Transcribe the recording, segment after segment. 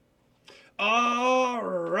All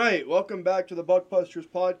right, welcome back to the Buckbusters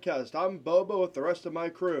podcast. I'm Bobo with the rest of my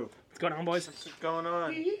crew. What's going on, boys? What's going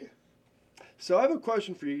on? So I have a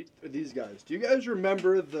question for you, for these guys. Do you guys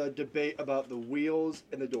remember the debate about the wheels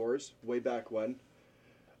and the doors way back when?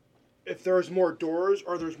 If there's more doors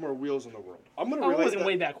or there's more wheels in the world? I'm going to It relate wasn't that.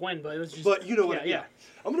 way back when, but it was just. But you know what? Yeah.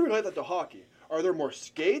 I'm going to relate that to hockey. Are there more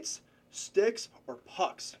skates, sticks, or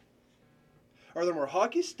pucks? Are there more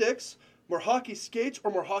hockey sticks, more hockey skates,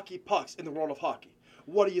 or more hockey pucks in the world of hockey?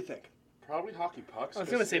 What do you think? Probably hockey pucks. I was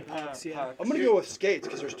going to say pucks, yeah. I'm going to go with skates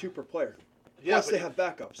because there's 2 per player. Yeah, Plus but they have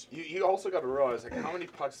backups. You also got to realize how many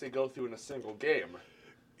pucks they go through in a single game.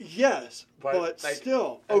 Yes, but like,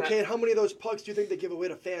 still. Okay, and how many of those pucks do you think they give away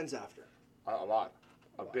to fans after? A lot.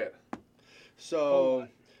 A bit. So,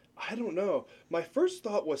 I don't know. My first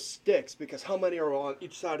thought was sticks because how many are on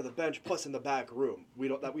each side of the bench plus in the back room we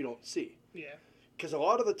don't see. Yeah. Because a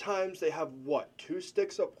lot of the times they have, 2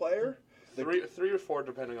 sticks a player? Three or four,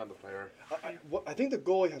 depending on the player. I think the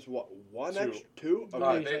goalie has, 1 2. extra? 2? No,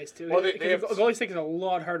 Okay. they have- a goalie stick is a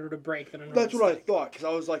lot harder to break than a normal That's what I stick. thought, because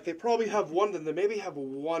I was like, they probably have 1, then they maybe have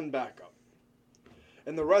 1 backup.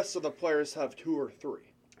 And the rest of the players have 2 or 3.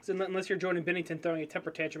 So unless you're Jordan Bennington throwing a temper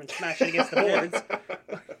tantrum and smashing against the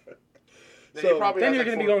boards, Then, So- then you're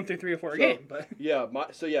going to be going through 3 or 4 a game. But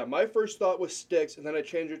My first thought was sticks, and then I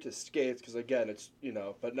changed it to skates, because again, it's,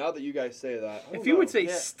 but now that you guys say that, I if don't you know. would say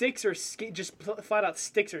sticks or just flat out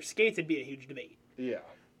sticks or skates, it'd be a huge debate. Yeah.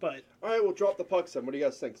 But All right, we'll drop the pucks then. What do you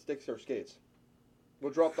guys think, sticks or skates?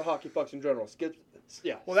 We'll drop the hockey pucks in general. Skips,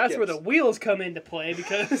 yeah. well, that's where skips. the wheels come into play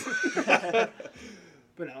because.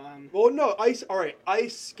 But no, Well, no, ice. All right,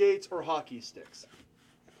 ice skates or hockey sticks,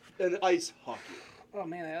 and ice hockey. oh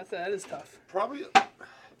man, that is tough. Probably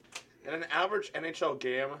in an average NHL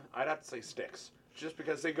game, I'd have to say sticks. Just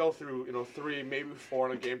because they go through, 3, maybe 4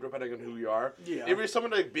 in a game, depending on who you are. Yeah. If you're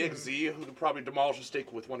someone like Big Z, who could probably demolish a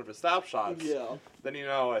stick with one of his stop shots, Yeah. then,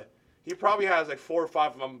 he probably has 4 or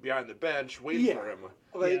 5 of them behind the bench waiting for him.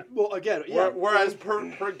 Like, Yeah. Well, again, yeah. Whereas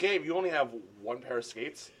per game, you only have 1 pair of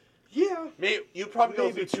skates. Yeah. Maybe you probably go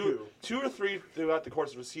Maybe through two or three throughout the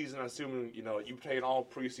course of a season, assuming you play in all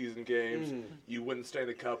preseason games, you win the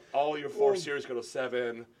Stanley Cup, all your 4 series go to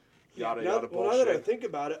 7, yada Now yada that I bullshit. think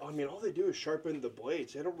about it, I mean, all they do is sharpen the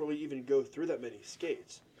blades. They don't really even go through that many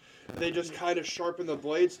skates. They just kind of sharpen the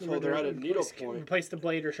blades till they're at a needle point. Replace the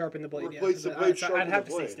blade or sharpen the blade. Replace the yeah. blade, I'd sharpen have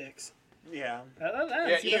the to say blade. sticks. Yeah.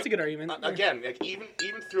 That's a good argument. Again, even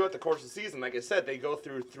throughout the course of the season, like I said, they go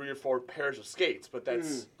through 3 or 4 pairs of skates, but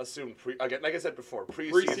that's assumed. Again, like I said before,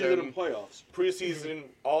 Preseason and playoffs. Preseason,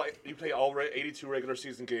 you play all 82 regular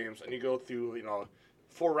season games, and you go through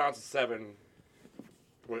 4 rounds of 7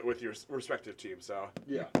 with your respective team. So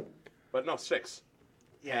Yeah. but no 6.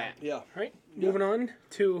 Yeah. Yeah. All right, moving on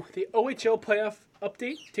to the OHL playoff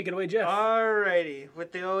update. Take it away, Jeff. Alrighty.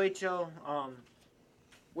 With the OHL,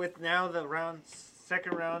 with now the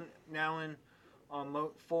second round now in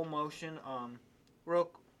full motion.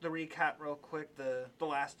 The recap real quick. The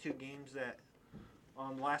last 2 games that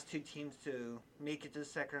last 2 teams to make it to the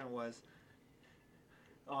second round was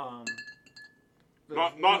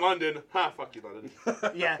Not London. Ha, fuck you, London.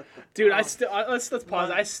 yeah. Dude, let's pause.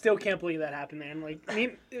 I still can't believe that happened, man. Like, I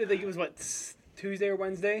think it was Tuesday or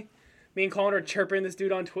Wednesday. Me and Colin are chirping this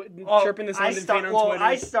dude on chirping this London fan on Twitter.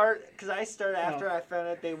 I start after I found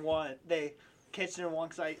out they won. Kitchener won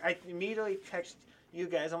because I immediately text you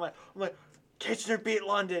guys. I'm like Kitchener beat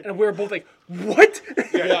London. And we were both like, what?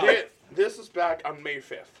 Yeah. This is back on May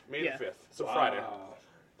 5th. May Yeah. the 5th. So Friday.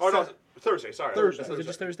 Oh no, Thursday. Sorry. Thursday. Was it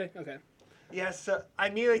just Thursday? Okay. Yes, so I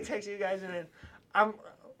immediately text you guys, and then I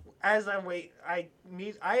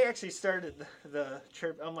actually started the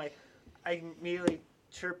chirp. I'm like, I immediately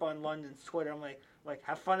chirp on London's Twitter. I'm like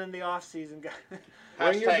have fun in the off season, guys.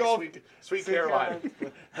 Bring your golf. Sweet Caroline.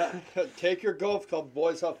 Take your golf club,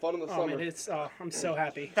 boys. Have fun in the Oh summer. man, I'm so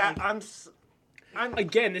happy. That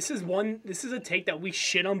Again, this is a take that we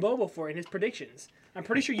shit on Bobo for in his predictions. I'm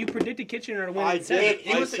pretty sure you predicted Kitchener to win I in 7. did.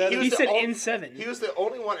 He said He said the in 7. He was the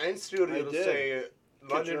only one in studio I to did. say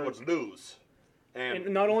London Kitchener. would lose. And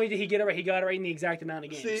And not only did he get it right, he got it right in the exact amount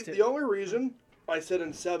of games, See, too. the only reason I said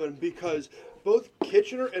in 7 because both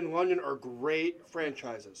Kitchener and London are great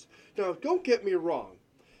franchises. Now, don't get me wrong.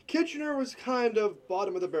 Kitchener was kind of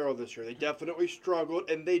bottom of the barrel this year. They definitely struggled,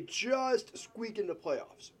 and they just squeaked into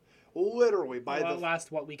playoffs. Literally by the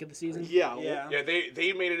last week of the season? yeah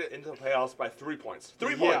they made it into the playoffs by 3 points.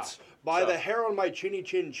 3 yeah, points. by So- the hair on my chinny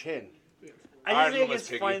chin chin. I Ireland just think was it's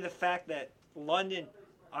piggy. funny the fact that London,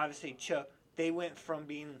 obviously, they went from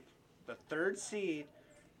being the 3rd seed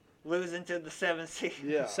losing to the 7th seed.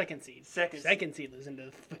 Yeah. Second seed. Second Second seed losing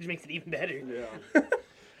to, which makes it even better. Yeah.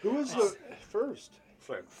 Who was the first?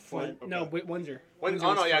 Flint. Okay. No, Windsor. Oh Windsor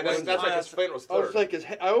no, was yeah, first. that's like his Flint was I was third.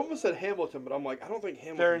 like, I almost said Hamilton, but I'm like, I don't think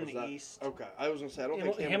Hamilton They're in was the that. East. Okay, I was gonna say I don't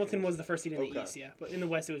think Hamilton was the first seed in the Okay. East, yeah. But in the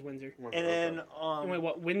West, it was Windsor. And then And wait,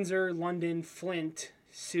 what? Windsor, London, Flint,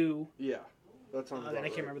 Sioux. Yeah, that sounds. Then I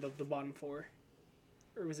can't remember the bottom four.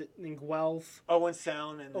 Or was it in Guelph? Owen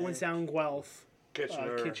Sound and Owen Sound, Guelph,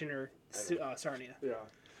 Kitchener. Kitchener, Sarnia. Yeah,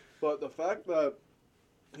 but the fact that,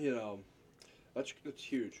 you know, that's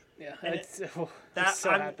huge. Yeah, And it's, that so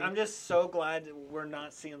happy. I'm just so glad that we're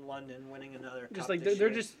not seeing London winning another Just cup like this they're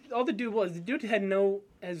year. just all the dude had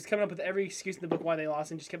was coming up with every excuse in the book why they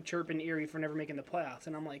lost and just kept chirping Erie for never making the playoffs,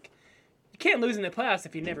 and I'm like, you can't lose in the playoffs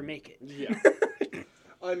if you never make it. Yeah.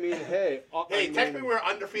 I mean, hey. Technically we're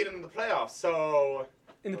undefeated in the playoffs, so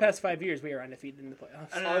In the past 5 years, we are undefeated in the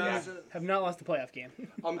playoffs. Have not lost a playoff game.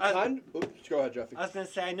 I'm kind. Oops, go ahead, Jeffy. I was gonna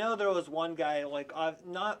say I know there was one guy like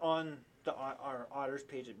not on our Otters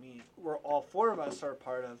page at me. We're all four of us are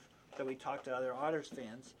part of that. We talked to other Otters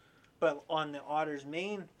fans, but on the Otters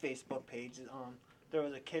main Facebook page, there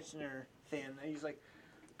was a Kitchener fan. And he's like,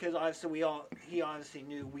 because obviously he obviously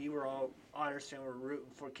knew we were all Otters fans. Were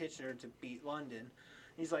rooting for Kitchener to beat London.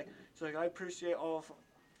 He's like I appreciate all of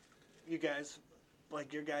you guys,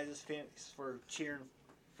 like your guys' fans for cheering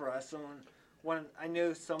for us. When I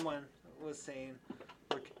knew someone was saying,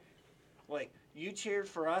 like you cheered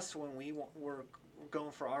for us when we were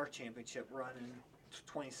going for our championship run in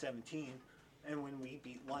 2017, and when we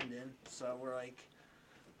beat London. So we're like,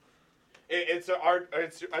 it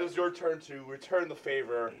was your turn to return the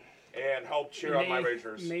favor and help cheer on my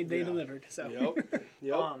Rangers. They delivered. So.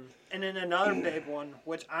 Yep. And then another big one,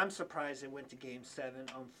 which I'm surprised it went to Game 7.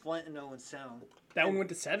 Flint and Owen Sound. That one went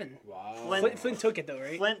to 7. Wow. Flint took it though,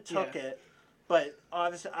 right? Flint took it, but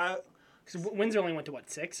obviously Because Windsor only went to what,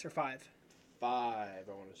 6 or 5? 5,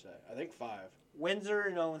 I want to say. I think 5. Windsor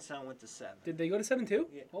and Owen Sound went to 7. Did they go to 7 too?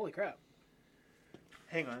 Yeah. Holy crap!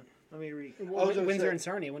 Hang on, let me read. Windsor and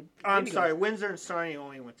Sarnia went. I'm sorry, Windsor and Sarnia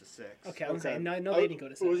only went to 6. Okay, I was saying no, they didn't go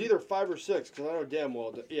to 7. It was either 5 or 6 because I know damn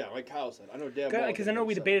well. Yeah, like Kyle said, I know damn well. Because I know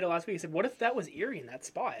we debated it last week. I said, what if that was Erie in that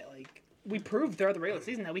spot? Like we proved throughout the regular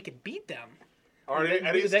season that we could beat them. Or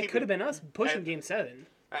that could have been us pushing Game 7.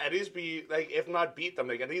 At least be like, if not beat them,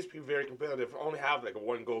 like at least be very competitive. Only have like a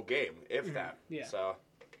 1-goal game, if that. Yeah. So.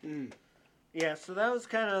 Yeah, so that was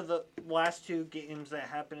kind of the last 2 games that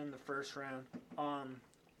happened in the first round.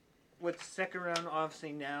 With the second round,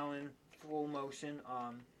 obviously now in full motion.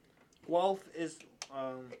 Guelph is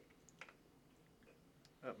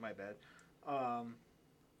my bad.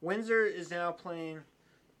 Windsor is now playing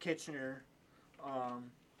Kitchener,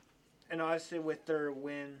 and obviously with their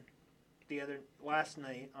win last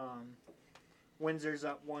night, Windsor's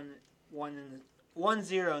up 1-0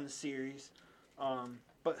 in the series.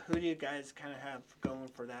 But who do you guys kind of have going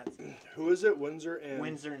for that? Who is it? Windsor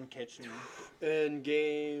and Kitchener. In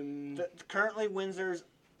game. Currently, Windsor's.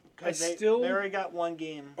 They already got 1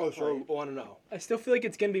 game. Oh, so I want to know. I still feel like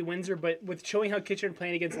it's going to be Windsor, but with showing how Kitchener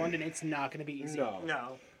playing against London, it's not going to be easy.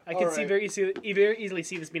 No. I can see very easily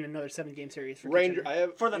see this being anher 7-game series for Ranger. Kitchener. I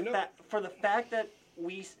have For the fact that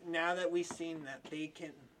now that we've seen that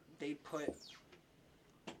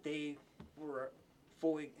they were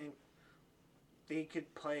fully in. They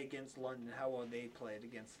could play against London, how well they played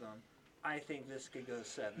against them. I think this could go to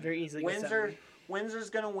 7. Very easily. Windsor's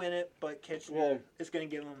going to win it, but Kitchener is going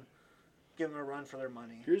to give them a run for their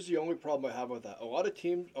money. Here's the only problem I have with that. A lot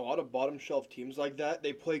of bottom shelf teams like that,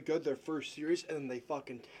 they play good their first series and then they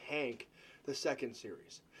fucking tank the second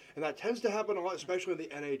series. And that tends to happen a lot, especially in the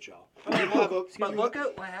NHL. But look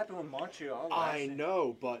at what happened with Montreal. I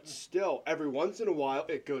know, but still, every once in a while,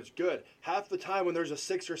 it goes good. Half the time when there's a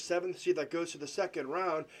 6th or 7th seed that goes to the second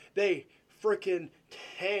round, they freaking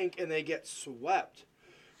tank and they get swept.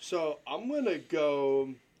 So I'm gonna go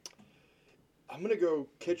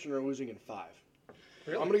Kitchener losing in 5.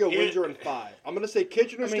 Really? I'm gonna go Windsor in 5. I'm gonna say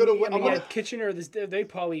Kitchener's gonna win. Kitchener,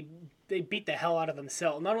 they beat the hell out of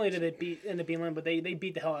themselves. Not only did they end up being London, but they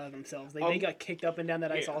beat the hell out of themselves. They got kicked up and down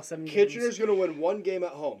that ice all 7 games. Kitchener's going to win 1 game at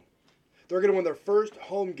home. They're going to win their first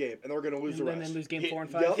home game, and they're going to lose the rest. And then lose game 4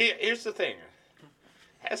 and 5. Here's the thing.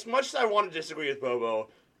 As much as I want to disagree with Bobo,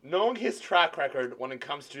 knowing his track record when it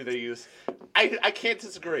comes to these, I can't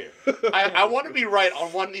disagree. I want to be right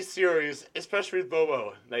on one of these series, especially with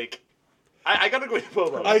Bobo. Like, I got to go with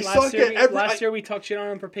Bobo. Last year we talked shit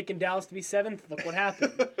on him for picking Dallas to be 7th. Look what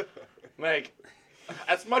happened. Like,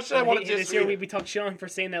 as much as I want to disagree. This year we talked shit on him for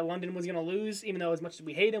saying that London was going to lose, even though as much as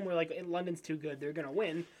we hate him, we're like, London's too good. They're going to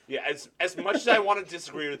win. Yeah, as much as I want to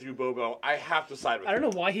disagree with you, Bobo, I have to side with you. I don't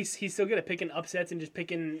know why he's so good at picking upsets and just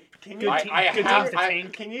picking good teams to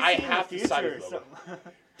tank. Can you I see have in to the side future with Bobo.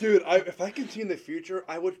 Dude, if I can see in the future,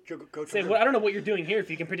 I would go Say, to... well, I don't know what you're doing here if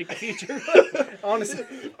you can predict the future. Honestly.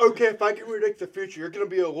 Okay, if I can predict the future, you're going to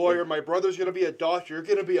be a lawyer, my brother's going to be a doctor, you're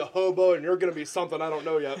going to be a hobo, and you're going to be something I don't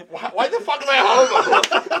know yet. Why the fuck am I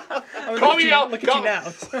a hobo? Call me out. Look at you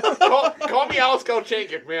now. Call me Alex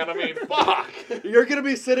Kolchenkic, man. I mean, fuck. You're going to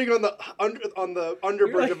be sitting on the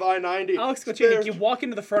underbridge like of I-90. Alex Kolchenkic, you walk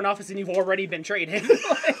into the front office and you've already been traded.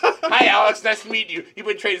 Hi, Alex. Nice to meet you. You've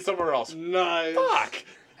been traded somewhere else. Nice. Fuck.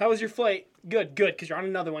 How was your flight? Good, because you're on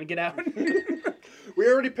another one. Get out. We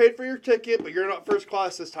already paid for your ticket, but you're not first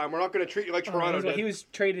class this time. We're not going to treat you like Toronto did. He was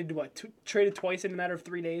traded, traded twice in a matter of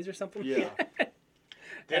 3 days or something? Yeah.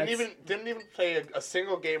 Didn't even play a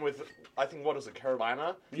single game with, I think, what was it,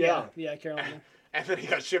 Carolina? Yeah. Yeah, Carolina. And then he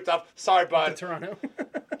got shipped off. Sorry, To bud. Toronto.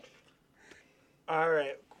 All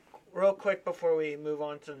right, real quick before we move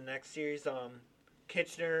on to the next series,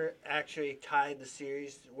 Kitchener actually tied the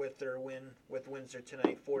series with their win with Windsor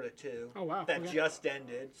tonight, 4-2. Oh, wow. That Okay. just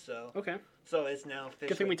ended, so Okay. so it's now officially.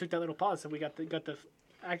 Good thing we took that little pause so we got the to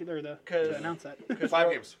 'Cause- announce that. 5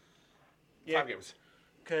 games. Yeah. 5 games.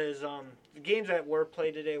 Because the games that were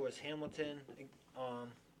played today was Hamilton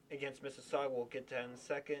against Mississauga. We'll get to that in a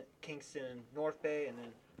second. Kingston and North Bay, and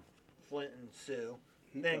then Flint and Sioux.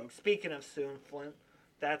 Then speaking of Sioux and Flint,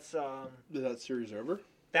 that's Is that series over?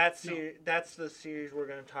 that's the series we're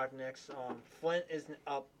going to talk next. Flint is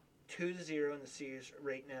up 2-0 in the series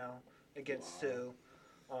right now against Sioux.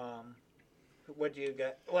 What do you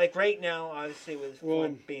got? Like right now, obviously with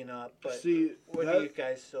Flint being up, but See, what do you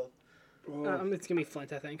guys still? It's gonna be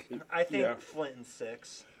Flint, I think. I think Yeah. Flint and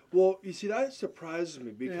 6. Well, you see, that surprises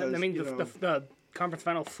me because, I mean, you know, the conference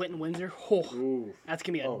final, Flint and Windsor. Oh, Ooh. that's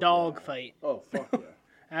gonna be a Oh, dog yeah. fight. Oh, fuck yeah.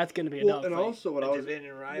 That's gonna be a Well, dog and fight. also what A I was...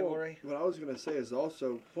 division rivalry. What I was going to say is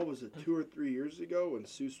also, what was it, 2 or 3 years ago when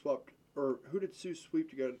Sioux swept, or who did Sioux sweep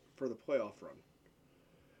to get for the playoff run?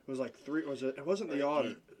 It was like 3, it wasn't the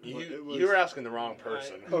Otter. It was, You were asking the wrong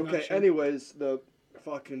person. I'm not okay, sure. anyways, the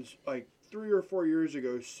fucking, like, 3 or 4 years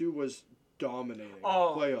ago, Sioux was dominating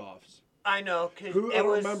playoffs. I know. 'Cause I don't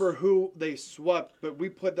remember who they swept, but we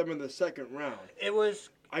put them in the second round. It was.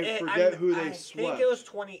 I forget who they I swept. think it was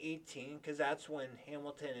 2018 because that's when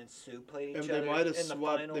Hamilton and Sioux played each And other they might have in the swept.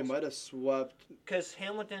 finals. They might have swept. Because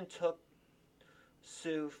Hamilton took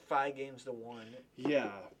Sioux 5 games to 1.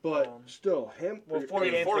 Yeah, but still, 4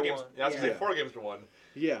 games 4 to games. 1. Yeah, I was going to Yeah. say 4 games to 1.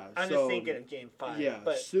 Yeah, I'm so, just thinking of game 5. yeah,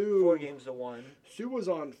 but Sioux- 4 games to 1. Sioux was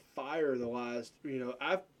on fire the last,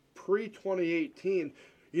 pre-2018.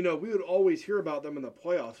 We would always hear about them in the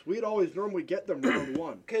playoffs. We'd always normally get them round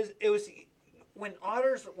 1. Because it was when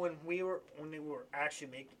they were actually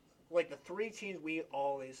making, like, the 3 teams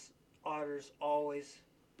Otters always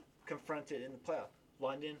confronted in the playoff: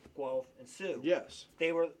 London, Guelph, and Sioux. Yes.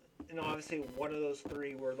 They were, and obviously one of those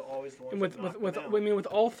 3 were always the ones. And that knocked them out. with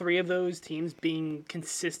all 3 of those teams being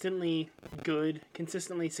consistently good,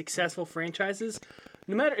 consistently successful franchises,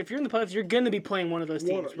 no matter if you're in the playoffs, you're going to be playing one of those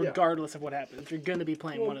teams, yeah. regardless of what happens. You're going to be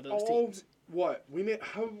playing one of those teams. What?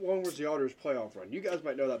 How long was the Otters playoff run? You guys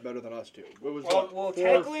might know that better than us two. It was Well, what, 4 or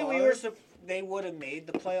technically, 5? they would have made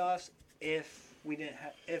the playoffs if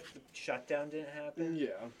if the shutdown didn't happen. Yeah.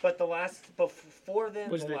 But before then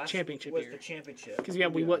Was the the last championship was year. the championship.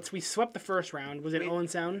 Because we swept the first round. Was it Owen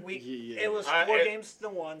Sound? Yeah. It was Uh, 4 it- games to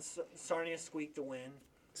 1. Sarnia squeaked to win,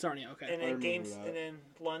 Sarnia, okay. and then remember that. and then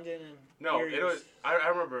London and No, Erie it was. I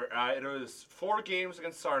remember. It was 4 games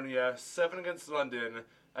against Sarnia, 7 against London.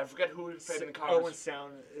 I forget who we played in the Owen conference.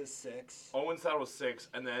 Sound is 6. Owen Sound was 6,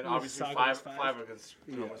 and then obviously Mississauga 5 was 5. against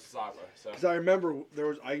Yeah. Mississauga. So Because I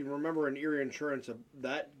remember in Erie Insurance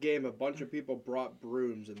that game, a bunch of people brought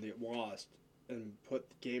brooms and they lost and put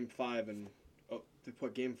game 5 they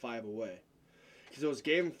put game 5 away. Because it was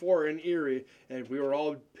game 4 in Erie, and we were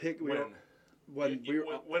all picked. when When we were,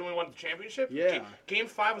 when we won the championship, Yeah. Game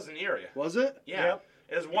 5 was in Erie. was it? Yeah, Yep.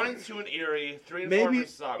 it was 1 and 2 in Erie, 3 and 4 in Maybe.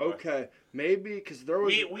 Mississauga. Okay. Maybe because there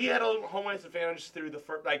was. We had a home ice advantage through the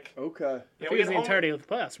first Okay. Yeah, I think we it was had the home- entirety of the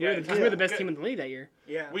playoffs. We Yeah, were the best yeah. team in the league that year.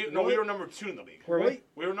 Yeah. We Really? were number 2 in the league. Were we? Really?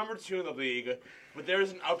 We were number 2 in the league, but there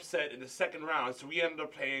was an upset in the second round, so we ended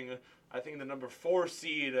up playing, I think, the number 4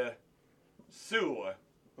 seed Sioux.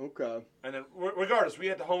 Okay. And then, regardless, we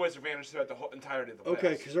had the home ice advantage throughout the whole entirety of the playoffs.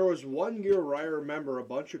 Okay, because there was one year where I remember a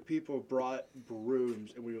bunch of people brought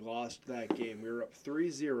brooms and we lost that game. We were up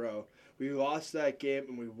 3-0. We lost that game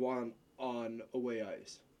and we won on away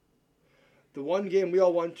ice. The one game we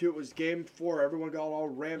all went to, it was game 4. Everyone got all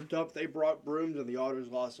ramped up. They brought brooms and the Otters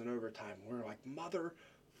lost in overtime. We were like,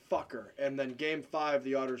 motherfucker. And then game 5,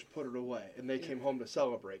 the Otters put it away and they came home to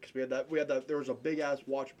celebrate because we had that. There was a big ass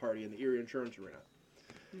watch party in the Erie Insurance Arena.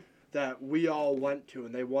 that we all went to,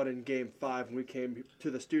 and they won in Game 5, and we came to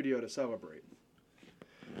the studio to celebrate.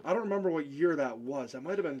 I don't remember what year that was. That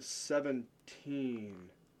might have been 17.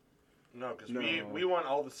 No, because No. we won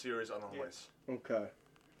all the series on home ice. Okay.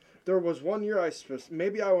 There was one year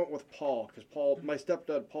maybe I went with Paul, because my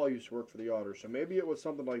stepdad Paul used to work for the Otters, so maybe it was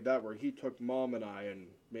something like that where he took Mom and I, and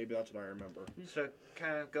maybe that's what I remember. So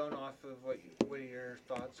kind of going off of what are your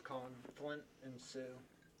thoughts, Colin, Flint and Sue?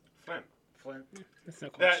 Flint. Flint. That's no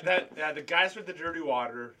question. The guys with the dirty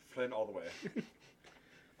water, Flint all the way.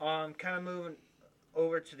 Kind of moving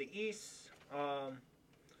over to the east.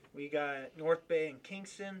 We got North Bay and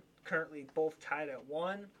Kingston, currently both tied at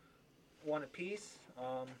one apiece.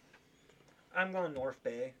 I'm going North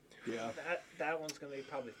Bay. Yeah. That one's gonna be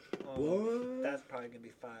probably. What? That's probably gonna be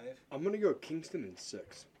 5. I'm going to go Kingston in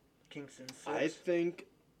 6. Kingston 6. I think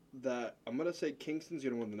that I'm going to say Kingston's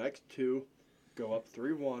going to win the next 2, go up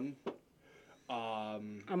 3-1.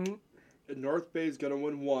 North Bay's going to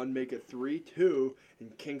win 1, make it 3-2,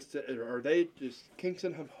 and Kingston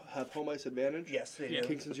Kingston have home ice advantage? Yes, they do.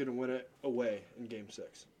 Kingston's going to win it away in Game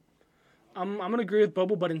 6. I'm going to agree with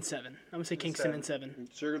Bobo, but in 7. I'm going to say Kingston in 7.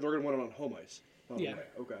 So they're going to win it on home ice? Yeah. Away.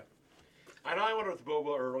 Okay. I know I went with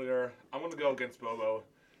Bobo earlier. I'm going to go against Bobo.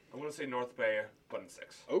 I'm going to say North Bay, but in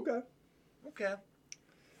 6. Okay. Okay.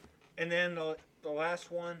 And then the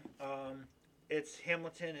last one, it's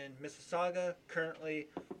Hamilton and Mississauga. Currently,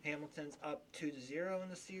 Hamilton's up 2-0 in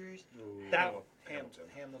the series. Hamilton.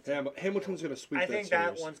 Hamilton's going to sweep I that think series.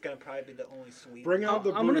 that one's going to probably be the only sweep. Bring out the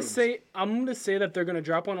I'm going to brooms. say that they're going to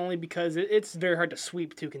drop one only because it's very hard to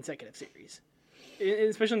sweep 2 consecutive series.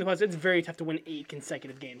 Especially in the playoffs, it's very tough to win 8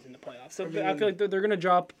 consecutive games in the playoffs. So I feel like they're going to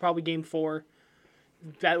drop probably Game 4.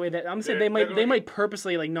 That way, I'm gonna say they might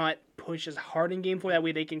purposely like not push as hard in Game 4. That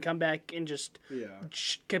way, they can come back and just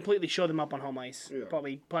completely show them up on home ice. Yeah.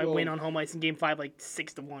 Probably win on home ice in Game 5 like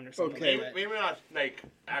 6-1 or something. Okay. Like that. Maybe not like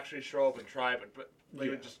actually show up and try, but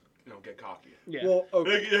maybe just get cocky. Yeah. Well,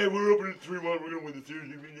 okay. Like, hey, we're up at 3-1. We're gonna win the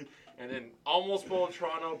series, and then almost pull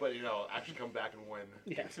Toronto, but actually come back and win.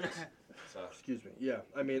 Yeah. So. Excuse me. Yeah.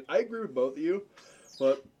 I mean, I agree with both of you.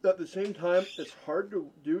 But at the same time, it's hard to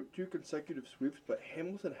do 2 consecutive sweeps, but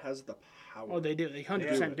Hamilton has the power. Oh, they do. They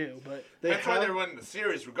 100% do. But That's why they're winning the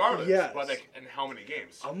series regardless. Yes. But in how many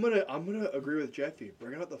games? I'm gonna agree with Jeffy.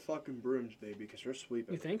 Bring out the fucking brooms, baby, because they're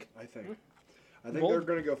sweeping. You think? I think. I think they're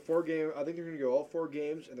gonna go 4 games. I think they're gonna go all 4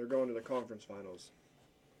 games, and they're going to the conference finals.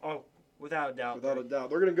 Oh, without a doubt. Without a doubt,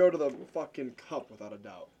 they're gonna go to the fucking cup without a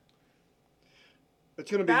doubt. It's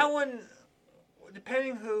gonna be That one,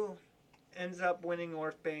 depending who ends up winning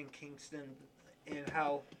North Bay and Kingston and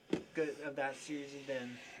how good of that series has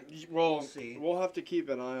been. We'll see. We'll have to keep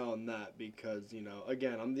an eye on that because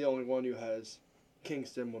again, I'm the only one who has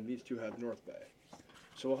Kingston when these two have North Bay,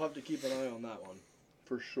 so we'll have to keep an eye on that one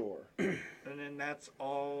for sure. And then that's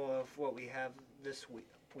all of what we have this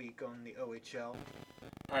week on the OHL.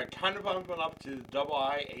 All right, kind of bumping up to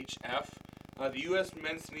IIHF. The U.S.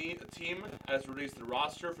 men's team has released the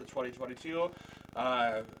roster for 2022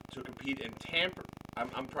 to compete in Tampere.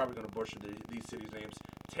 I'm probably going to butcher these cities' names.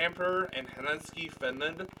 Tampere and Helsinki,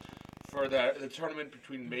 Finland, for the tournament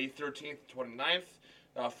between May 13th and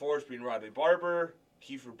 29th. Forwards being Riley Barber,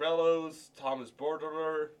 Kiefer Bellows, Thomas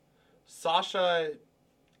Bordeler, Sasha.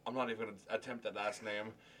 I'm not even going to attempt that last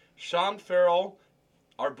name. Sean Farrell,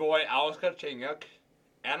 our boy Alex Galchenyuk,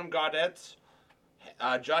 Adam Gaudette,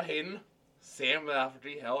 Judd Hayden, Sam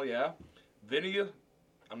Lafferty, hell yeah. Vinny,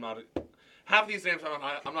 half these names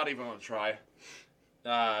I'm not even going to try.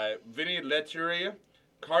 Vinny Lettieri,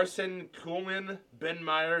 Carson Kuhlman, Ben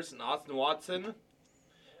Myers, and Austin Watson.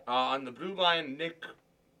 On the blue line, Nick,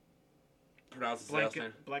 pronounce his last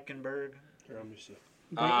name. Blankenberg. Here, let me see.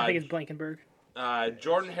 I think it's Blankenberg.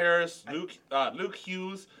 Jordan Harris, Luke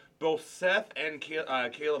Hughes, both Seth and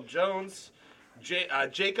Caleb Jones,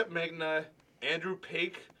 Jacob Magna, Andrew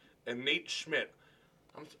Pake, and Nate Schmidt.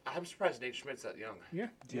 I'm surprised Nate Schmidt's that young.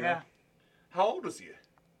 Yeah. How old is he?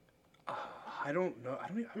 I don't know.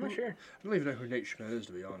 I'm not sure. I don't even know who Nate Schmidt is,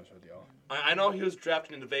 to be honest with y'all. I know he was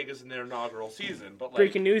drafted into Vegas in their inaugural season, but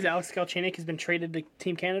Breaking news: Alex Galchenyuk has been traded to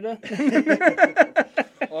Team Canada.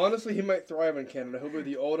 Honestly, he might thrive in Canada. He'll be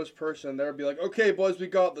the oldest person there. Be like, okay, boys, we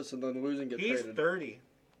got this, and then lose and get He's traded. 30.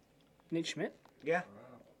 Nate Schmidt? Yeah.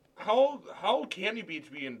 How old can you be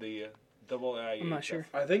to be in the double A? I'm not sure.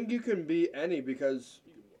 I think you can be any because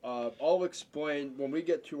I'll explain when we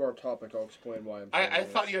get to our topic. I'll explain why I'm saying I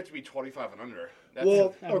this. thought you had to be 25 and under.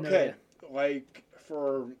 Well, I have no okay, idea. like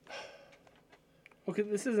for Okay,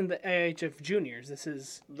 this isn't the AHF juniors. This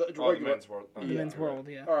is The The regular- men's world. the men's world.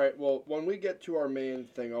 Yeah. All right. Well, when we get to our main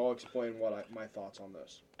thing, I'll explain my thoughts on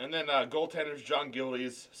this. And then goaltenders John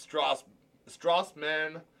Gillies,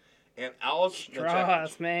 Strassman, and Alex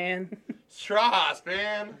Strauss, man.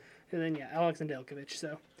 Strassman. And then Alex Nedeljkovic.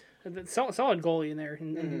 So solid goalie in there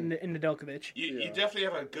in Nedeljkovic. You definitely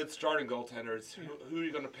have a good starting goaltenders. Who are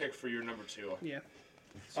you going to pick for your number 2? Yeah.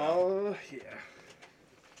 Yeah.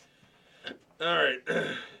 All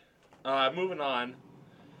right. Moving on.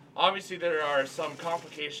 Obviously, there are some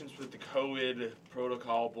complications with the COVID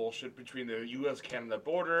protocol bullshit between the U.S.-Canada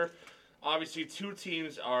border. Obviously, 2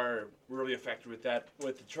 teams are really affected with that,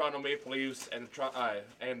 with the Toronto Maple Leafs and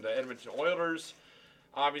the Edmonton Oilers.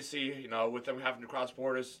 Obviously, with them having to cross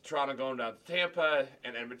borders, Toronto going down to Tampa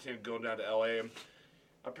and Edmonton going down to L.A.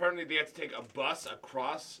 Apparently, they have to take a bus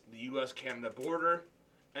across the U.S.-Canada border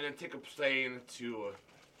and then take a plane to...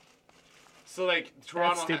 So,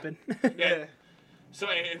 Toronto... That's stupid. Yeah. So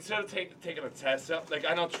instead of taking a test,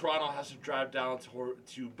 I know Toronto has to drive down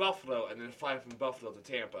to Buffalo and then fly from Buffalo to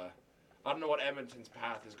Tampa. I don't know what Edmonton's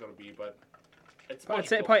path is going to be, but it's I'd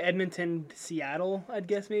say probably Edmonton, Seattle, I'd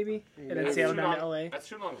guess maybe. And then Seattle down to LA. That's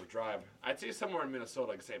too long of a drive. I'd say somewhere in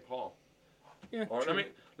Minnesota, like St. Paul. Yeah. Or true.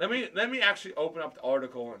 let me actually open up the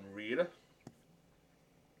article and read.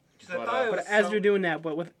 But as you're doing that,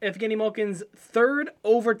 with Evgeny Malkin's 3rd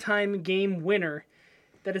overtime game winner,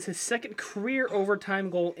 that is his 2nd career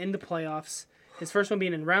overtime goal in the playoffs. His first one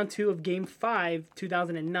being in round 2 of Game 5,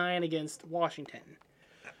 2009 against Washington.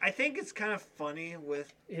 I think it's kind of funny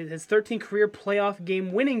with... His 13 career playoff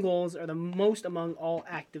game winning goals are the most among all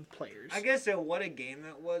active players. I guess what a game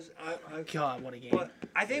that was. God, what a game. But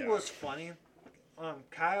I think what was funny,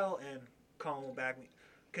 Kyle and Colin will back me,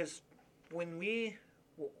 because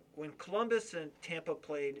when Columbus and Tampa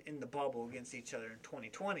played in the bubble against each other in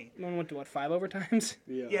 2020. One went to 5 overtimes?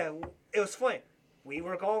 Yeah, it was funny. We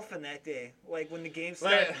were golfing that day. When the game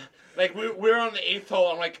started. We were on the 8th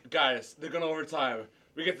hole. I'm like, guys, they're going to overtime.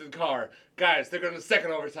 We get to the car. Guys, they're going to 2nd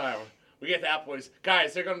overtime. We get to Applebee's.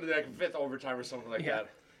 Guys, they're going to do 5th overtime or something like that.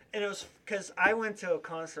 And it was because I went to a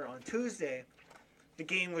concert on Tuesday. The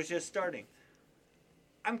game was just starting.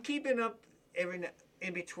 I'm keeping up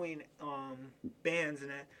in between bands and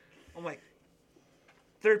that. I'm like,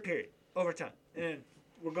 3rd period, overtime. And then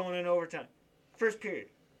we're going in overtime. 1st period.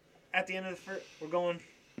 At the end of the first, we're going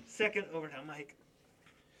 2nd overtime. I'm like,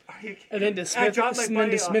 are you kidding? And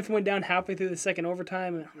then Smith went down halfway through the 2nd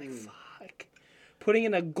overtime, and I'm like, fuck. Putting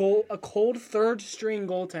in a cold 3rd string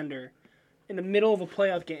goaltender in the middle of a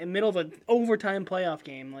playoff game, in the middle of an overtime playoff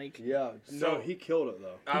game, he killed it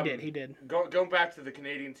though. He did. Going back to the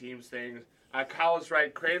Canadian teams thing, Kyle is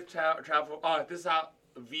right. Creative travel. This is out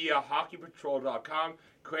via hockeypatrol.com.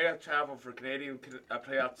 Creative travel for Canadian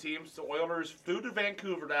playoff teams. The Oilers flew to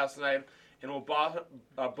Vancouver last night and will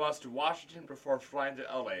bus to Washington before flying to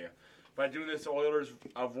LA. By doing this, the Oilers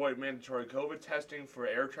avoid mandatory COVID testing for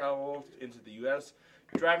air travel into the U.S.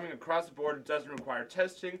 Driving across the border doesn't require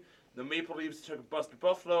testing. The Maple Leafs took a bus to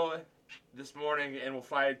Buffalo this morning and will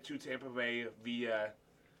fly to Tampa Bay via...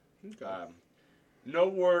 no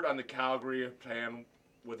word on the Calgary plan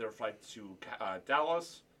with their flight to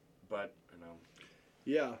Dallas, but,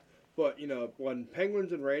 Yeah, but, when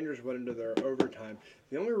Penguins and Rangers went into their overtime,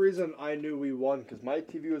 the only reason I knew we won, because my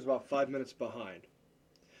TV was about 5 minutes behind.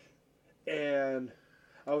 And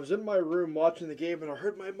I was in my room watching the game, and I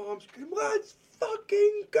heard my mom scream, "Let's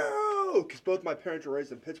fucking go!" Because both my parents were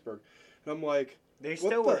raised in Pittsburgh. And I'm like, They what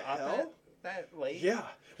still the were hell? up that late? Yeah.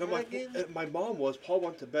 And I'm like, game? and my mom was. Paul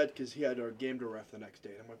went to bed because he had a game to ref the next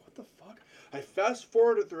day. And I'm like, what the fuck? I fast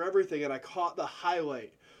forwarded through everything, and I caught the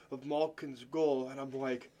highlight of Malkin's goal, and I'm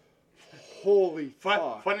like, holy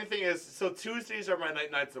fuck. Funny thing is, so Tuesdays are my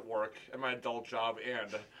nights at work and my adult job,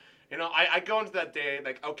 and I go into that day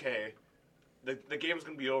like, okay, the game's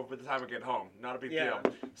gonna be over by the time I get home. Not a big deal.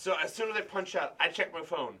 So as soon as I punch out, I check my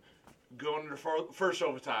phone. Going into first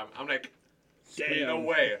overtime, I'm like, damn, no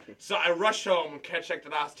way. So I rush home and catch the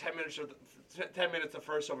last 10 minutes of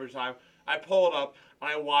first overtime. I pull it up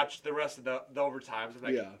and I watch the rest of the overtimes. I'm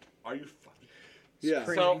like, are you fucking? Yeah.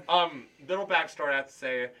 So little backstory I have to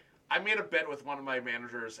say. I made a bet with one of my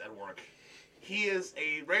managers at work. He is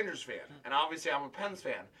a Rangers fan, and obviously I'm a Pens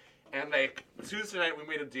fan. And Tuesday night we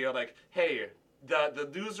made a deal hey, the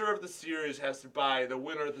loser of the series has to buy the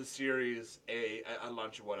winner of the series a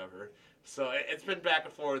lunch or whatever. So it's been back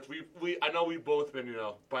and forth. I know we've both been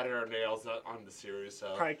biting our nails on the series.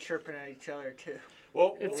 So probably chirping at each other too.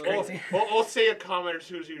 Well, It's crazy. We'll say a comment or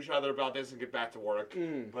two to each other about this and get back to work.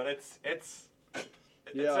 But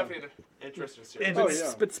It's definitely an interesting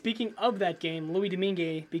series. But speaking of that game, Louis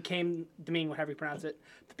Domingue became however you pronounce it,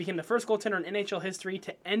 became the first goaltender in NHL history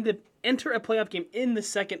to enter a playoff game in the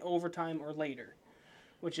second overtime or later,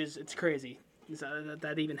 which is it's crazy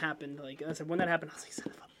that even happened. Like I said, when that happened, I was like, son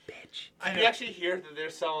of a bitch. Did you actually hear that they're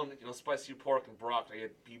selling spicy pork and broth? They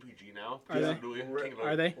get PPG now. Are they? Louis,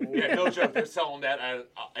 Are they? Yeah, no joke. They're selling that at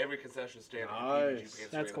every concession stand. Nice.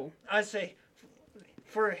 That's cool. I'd say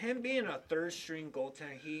for him being a third string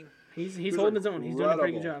goaltender, He's holding his own. He's doing a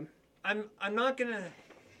pretty good job. I'm not gonna,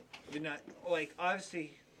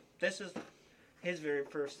 obviously, this is his very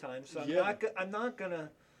first time, so I'm not gonna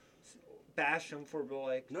bash him for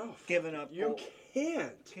giving up. You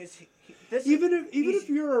can't. Even if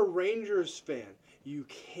you're a Rangers fan, you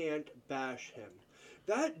can't bash him.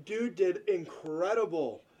 That dude did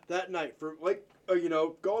incredible that night for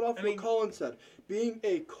going off what Colin said, being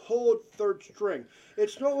a cold third string.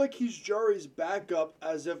 It's not like he's Jari's backup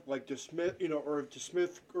as if DeSmith, or if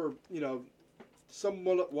DeSmith or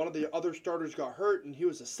one of the other starters got hurt and he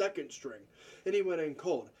was a second string and he went in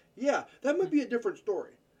cold. Yeah, that might be a different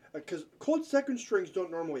story. Because cold second strings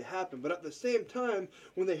don't normally happen, but at the same time,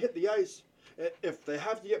 when they hit the ice, if they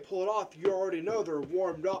have to get pulled off, you already know they're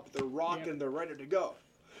warmed up, they're rocking, they're ready to go.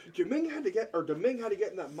 Domingue had to get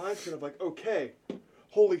in that mindset of okay,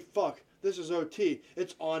 holy fuck, this is OT,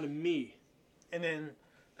 it's on me. And then,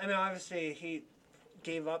 obviously he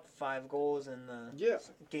gave up 5 goals in the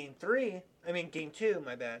game 2.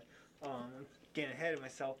 My bad. I'm getting ahead of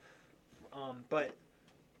myself. But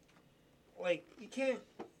you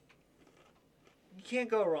can't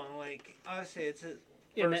go wrong. Obviously, it's a.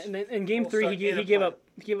 In game 3, he gave up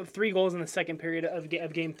 3 goals in the second period of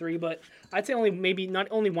game 3, but I'd say not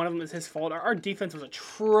only one of them is his fault. Our defense was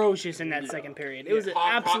atrocious in that second period. It was an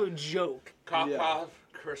absolute joke. Kopkov,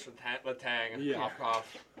 Chris Letang, Kopkov.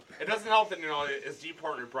 It doesn't help that his D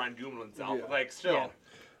partner Brian Dumoulin's out. Still.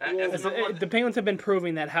 Yeah. The Penguins have been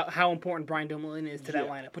proving that how important Brian Dumoulin is to that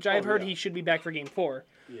lineup, which I've heard he should be back for game 4.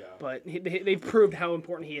 Yeah. But they've proved how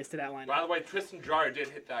important he is to that lineup. By the way, Tristan Jarry did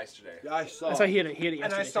hit the ice today. Yeah, I saw he hit it yesterday.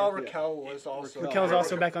 And I saw Raquel was also. Raquel's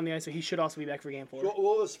also back on the ice, so he should also be back for game 4. Well,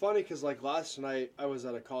 it was funny because last night I was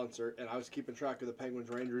at a concert and I was keeping track of the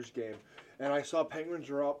Penguins-Rangers game. And I saw Penguins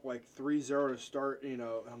were up 3-0 to start, and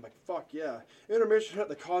I'm like, fuck yeah. Intermission at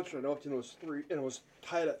the concert, I looked and it was 3, and it was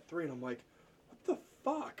tied at 3, and I'm like, what the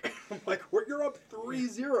fuck? I'm like, you're up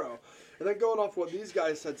 3-0. And then going off what these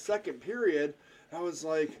guys said, second period, I was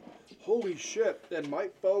like, holy shit. And my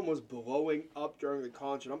phone was blowing up during the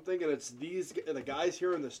concert. I'm thinking it's the guys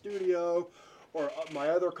here in the studio or my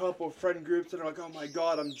other couple of friend groups that are like, oh my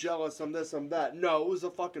god, I'm jealous, I'm this, I'm that. No, it was a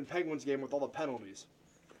fucking Penguins game with all the penalties.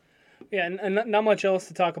 Yeah, and not much else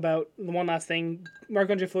to talk about. The one last thing,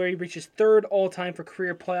 Marc-Andre Fleury reaches 3rd all-time for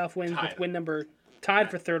career playoff wins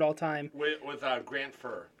tied for 3rd all-time. With Grant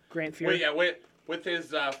Furr. Grant Fuhr. With his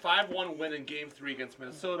 5-1 win in Game 3 against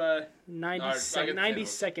Minnesota.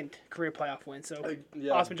 92nd career playoff win. So,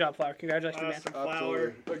 awesome job, Flower. Congratulations, man.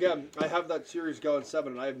 Absolutely. Again, I have that series going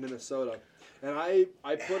 7, and I have Minnesota. And I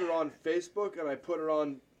put it on Facebook, and I put it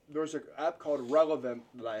on, there's an app called Relevant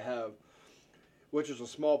that I have, which is a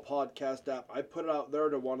small podcast app. I put it out there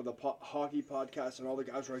to one of the hockey podcasts, and all the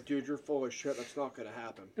guys were like, dude, you're full of shit. That's not going to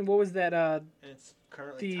happen. And what was that? It's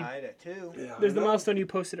currently tied at 2. Yeah, there's the milestone you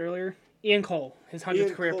posted earlier. Ian Cole, his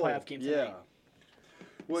 100th career playoff game today. Yeah.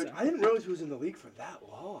 Well, I didn't realize he was in the league for that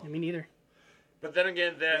long. Me neither. But then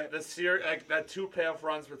again, the series, that 2 playoff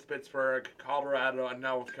runs with Pittsburgh, Colorado, and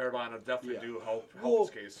now with Carolina definitely do help his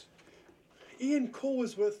case. Ian Cole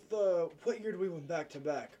was with, what year did we win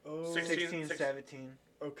back-to-back? 16, 17.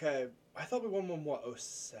 Okay. I thought we won one,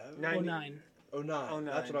 07? 09. 09.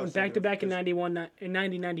 That's what I was back-to-back in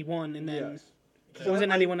 90-91, and then... Yes. Or was it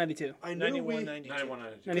 91-92? I know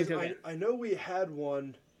 91-92. I know we had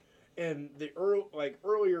one in the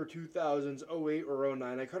earlier 2000s, 08 or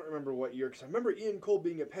 09. I couldn't remember what year, because I remember Ian Cole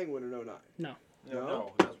being a Penguin in 09.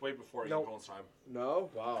 No, that was way before Ian Cole's time. No?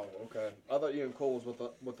 Wow, okay. I thought Ian Cole was with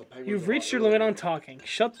the Penguins. You've reached your limit on talking.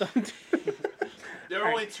 Shut the... There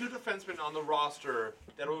are only 2 defensemen on the roster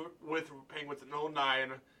that were with Penguins in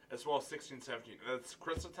 09 as well as 16-17. That's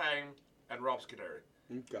Chris Letang and Rob Scuderi.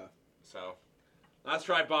 Okay. So... Last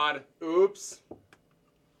try, Bod. Oops.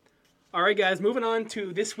 All right, guys. Moving on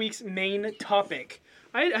to this week's main topic.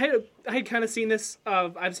 I had kind of seen this.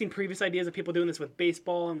 I've seen previous ideas of people doing this with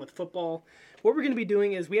baseball and with football. What we're going to be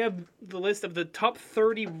doing is we have the list of the top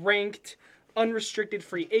 30 ranked unrestricted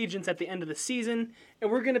free agents at the end of the season,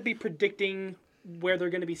 and we're going to be predicting where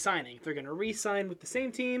they're going to be signing. If they're going to re-sign with the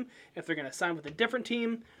same team, if they're going to sign with a different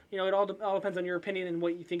team. It all depends on your opinion and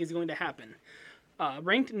what you think is going to happen.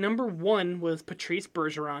 Ranked number 1 was Patrice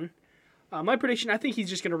Bergeron. My prediction, I think he's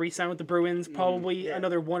just going to re-sign with the Bruins, probably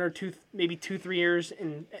another 1 or 2, maybe 2-3 years,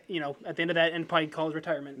 and at the end of that, and probably call his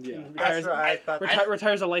retirement. Yeah. And That's what I thought.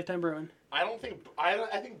 retires a lifetime Bruin. I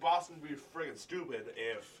think Boston would be friggin' stupid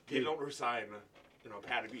if they don't resign,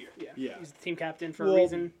 Patty B. Yeah. He's the team captain for a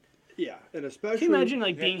reason. Yeah, and especially... Can you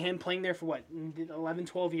imagine being him playing there for 11,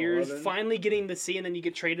 12 years, 11? finally getting the C, and then you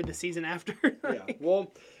get traded the season after? Yeah, well,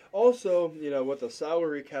 also, with a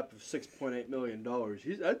salary cap of $6.8 million,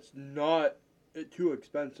 that's not too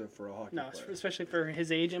expensive for a hockey player. Especially for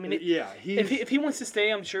his age. I mean, if he wants to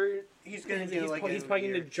stay, I'm sure He's going to he's probably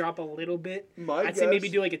going to drop a little bit. I'd say maybe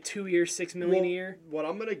do like a 2-year, $6 million a year. What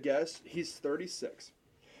I'm going to guess, he's 36.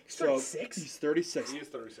 He's 36? He's 36. He is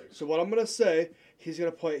 36. So what I'm going to say, he's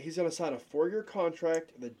going to sign a 4-year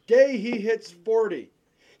contract. The day he hits 40,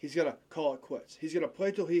 he's going to call it quits. He's going to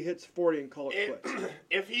play till he hits 40 and call it quits.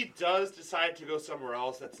 If he does decide to go somewhere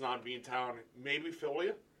else that's not Beantown, maybe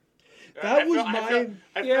Philly. That was I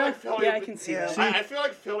feel like Philly I can see that. I feel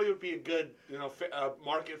like Philly would be a good,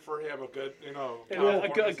 market for him. A good,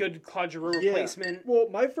 a good Claude Giroux replacement. Well,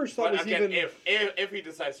 my first thought was again, even if he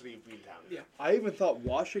decides to leave Beantown. Yeah. I even thought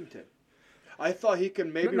Washington. I thought he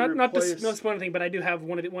can maybe not replace... to spoil anything, but I do have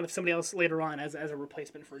one of somebody else later on as a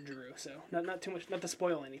replacement for Giroux. So not too much, not to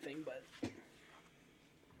spoil anything, but.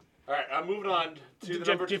 All right, I'm moving on to the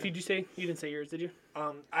number. Jeff, you didn't say yours, did you?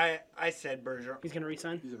 I said Bergeron. He's gonna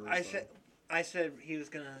resign. I said he was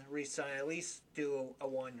gonna resign, at least do a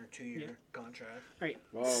 1 or 2 year contract. All right.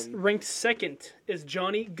 Ranked second is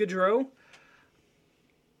Johnny Gaudreau.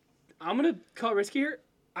 I'm gonna call it risky here.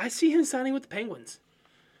 I see him signing with the Penguins.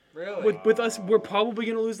 Really? With us, we're probably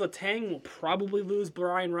gonna lose Letang. We'll probably lose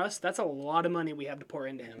Brian Rust. That's a lot of money we have to pour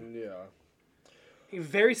into him. Yeah. He's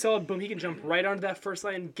very solid. Boom, he can jump right onto that first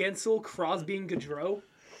line. Gensel, Crosby, and Gaudreau.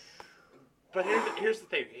 But here's the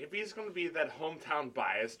thing: if he's going to be that hometown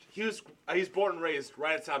biased, he's born and raised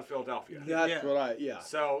right outside of Philadelphia. That's what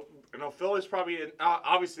So Philly's probably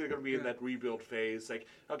obviously they're going to be in that rebuild phase. Like,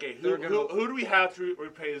 okay, who do we have to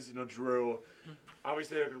replace Drew?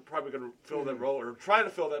 Obviously, they're probably going to fill that role or try to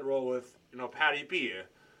fill that role with Patty B.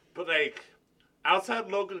 But outside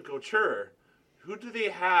Logan Couture, who do they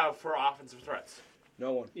have for offensive threats?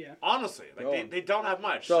 No one. Yeah. Honestly, they don't have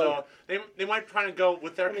much. So they might try to go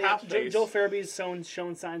with their cap space. Joel Farabee's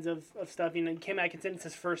shown signs of stuff. Kim Atkinson, it's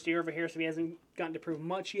his first year over here, so he hasn't gotten to prove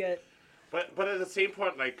much yet. But at the same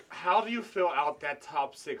point, how do you fill out that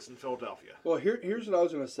top 6 in Philadelphia? Well, here's what I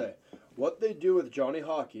was going to say. What they do with Johnny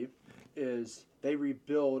Hockey is they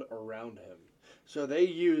rebuild around him. So they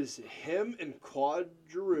use him and Claude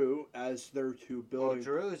Giroux as their 2 building.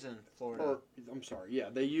 Giroux's in Florida. I'm sorry. Yeah,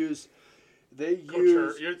 they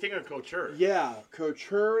Couture. You're thinking of Couture. Yeah,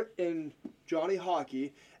 Couture and Johnny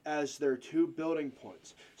Hockey as their 2 building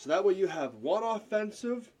points. So that way you have 1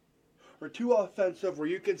 offensive or 2 offensive where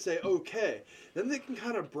you can say, okay. Then they can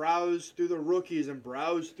kind of browse through the rookies and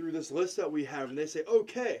browse through this list that we have. And they say,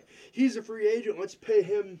 okay, he's a free agent. Let's pay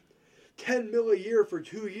him $10 million a year for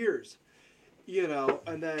 2 years.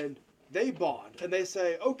 And then they bond and they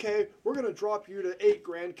say, okay, we're going to drop you to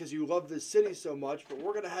 $8,000 because you love this city so much, but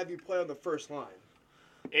we're going to have you play on the first line.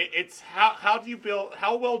 It's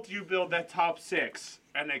how well do you build that top 6,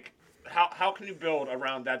 and how can you build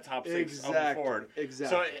around that top 6 going forward?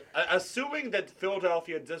 Exactly. So assuming that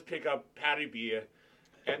Philadelphia does pick up Patty B,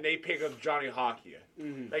 and they pick up Johnny Hockey,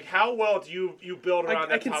 how well do you build around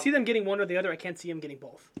that? I can see them getting one or the other. I can't see them getting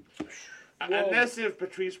both. Unless if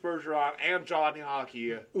Patrice Bergeron and Johnny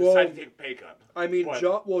Hockey decide to take a pay cut. I mean,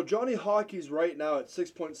 Johnny Hockey's right now at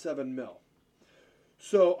 $6.7 million.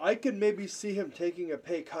 So I could maybe see him taking a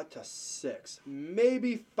pay cut to 6,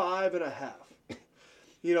 maybe 5.5.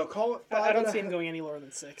 Call it 5. I don't see him going any lower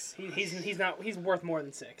than 6. He's worth more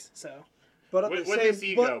than 6. So. But at his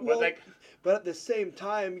ego, but at the same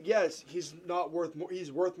time, yes, he's not worth more.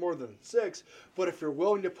 He's worth more than 6. But if you're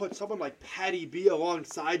willing to put someone like Patty B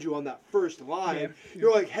alongside you on that first line,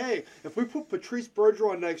 you're like, hey, if we put Patrice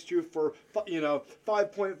Bergeron next to you for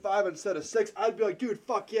 5.5 instead of 6, I'd be like, dude,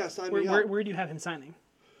 fuck yeah, sign me up. Where do you have him signing?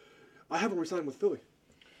 I have him resigning with Philly.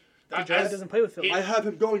 He doesn't play with Philly. I have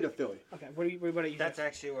him going to Philly. Okay, what about you? That's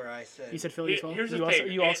actually where I said. You said Philly as well. Here's the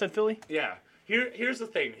thing. You all said Philly. Yeah. Here's the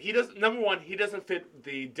thing. He doesn't. Number one, he doesn't fit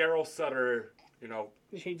the Daryl Sutter.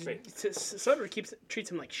 Sutter treats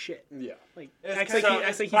him like shit. Yeah. Acts like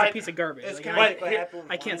he's a piece of garbage.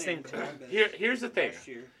 I can't stand him. Here's the thing.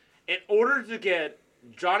 In order to get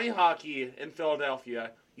Johnny Hockey in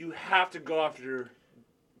Philadelphia, you have to go after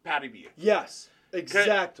Patty B. Yes,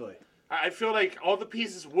 exactly. I feel like all the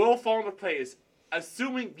pieces will fall into place,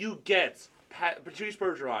 assuming you get Patrice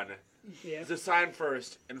Bergeron Yeah. to sign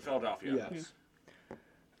first in Philadelphia. Yes.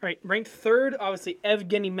 All right, ranked third, obviously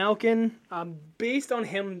Evgeny Malkin. Based on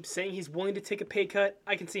him saying he's willing to take a pay cut,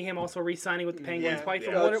 I can see him also re-signing with the Penguins, Yeah. probably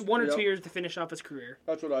for Yeah. one or Yep. 2 years to finish off his career.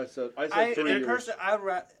 That's what I said. I said 3 years.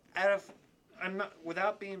 I'm not,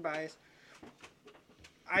 without being biased,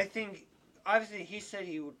 I think, obviously he said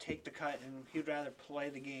he would take the cut and he'd rather play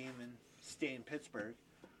the game and stay in Pittsburgh.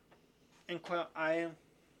 And I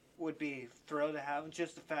would be thrilled to have him,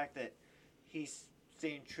 just the fact that he's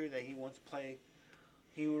staying true that he wants to play.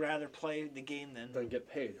 He would rather play the game Then get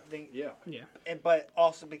paid. Yeah. Yeah. but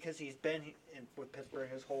also because he's been with Pittsburgh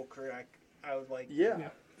his whole career, I would like. Yeah.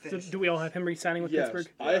 So finish. do we all have him re-signing with Yes.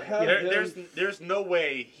 Pittsburgh? I have him. There's no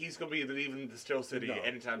way he's going to be leaving the Steel City No.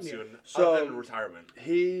 anytime Yeah. soon, So- other than retirement.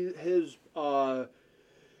 He's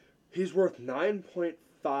worth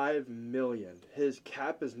 $9.5 million. His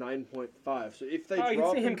cap is 9.5. So if they I can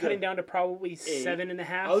drop see him to cutting down to probably 7.5.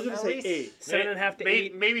 I was gonna At say least 8. 7.5 to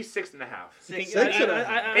 8. Maybe 6.5. I think- Six and a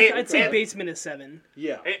half. I'd say Okay. basement is 7.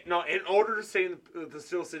 Yeah. No, in order to stay in the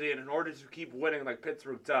Steel City and in order to keep winning like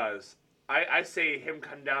Pittsburgh does, I say him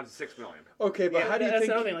cutting down to $6 million. Okay, but how do you That's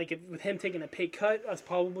think? another thing. Like with him taking a pay cut, us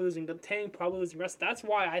probably losing the tank, probably losing rest. That's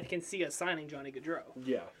why I can see us signing Johnny Gaudreau.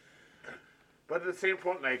 Yeah. But at the same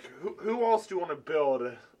point, like, who else do you want to build?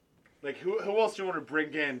 Like, who else do you want to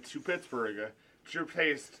bring in to Pittsburgh to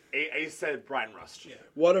replace a said Brian Rust? Yeah.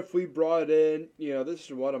 What if we brought in? This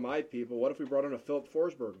is one of my people. What if we brought in a Philip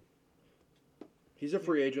Forsberg? He's a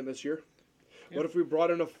free agent this year. What if we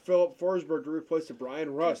brought in a Philip Forsberg to replace a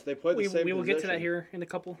Brian Rust? They play the same We will get to that position. here in a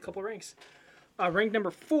couple ranks. Rank number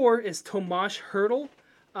 4 is Tomas Hertl.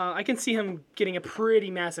 I can see him getting a pretty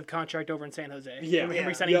massive contract over in San Jose. Yeah. Him Yeah.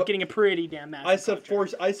 re-signing, Yep. getting a pretty damn massive. I said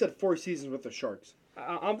contract. 4 seasons with the Sharks.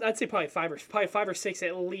 I'd say probably 5 or 6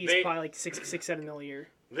 at least. They- Probably like 7 mil a year.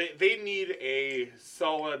 They need a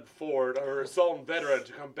solid forward or a solid veteran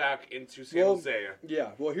to come back into San Jose.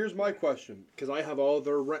 Yeah. Well, here's my question because I have all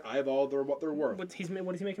their what they're worth. What is he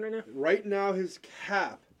making right now? Right now, his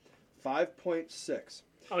cap 5.6.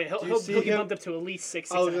 Oh yeah, Do you he'll see get him- bumped up to at least 6.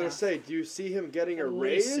 I was and a gonna half. say, do you see him getting a At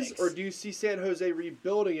least raise, 6. or do you see San Jose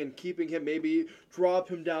rebuilding and keeping him, maybe drop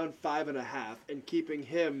him down 5.5 and keeping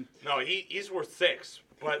him? No, he's worth 6.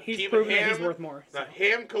 But He's keeping proven him, that he's worth more. So.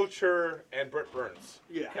 him, Couture, and Brett Burns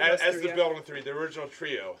Yeah. those as three, the yeah. building 3, the original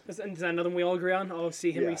trio. Is that another one we all agree on? I'll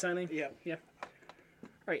see him Yeah. re-signing. Yeah. Yeah. All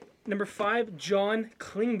right, number 5, John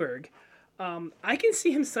Klingberg. I can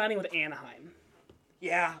see him signing with Anaheim.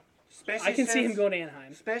 Yeah. Especially I can see him since- going to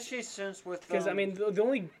Anaheim. Especially since with Because, I mean, the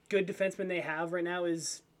only good defenseman they have right now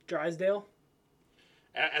is Drysdale.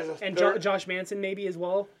 As a And third, Josh Manson maybe as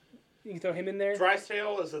well. You can throw him in there.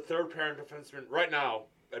 Drysdale is the third pairing defenseman right now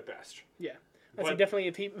at best. Yeah. I'd say But- definitely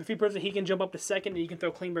if he proves that he can jump up to second, you can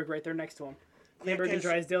throw Klingberg right there next to him. Yeah, Klingberg and 'cause-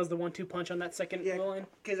 Drysdale's the 1-2 punch on that second line.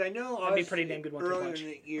 Because I know That'd be a pretty damn good one to earlier punch. in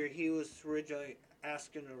the year he was originally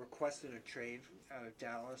requesting a trade out of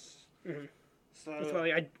Dallas. Mhm. So That's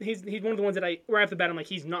why he's one of the ones that right off the bat I'm like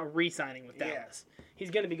he's not re-signing with Yeah. Dallas. He's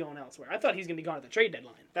going to be going elsewhere. I thought he was going to be gone at the trade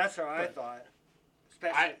deadline. that's what I But- thought.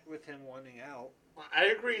 Especially with him wanting out. I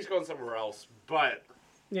agree he's going somewhere else, but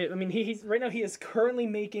Yeah, I mean he's right now he is currently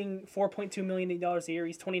making $4.2 million a year.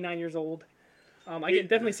 He's 29 years old. I can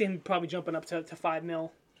definitely see him probably jumping up to 5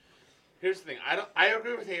 mil. here's the thing. I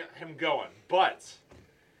agree with him going, but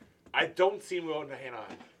I don't see him going to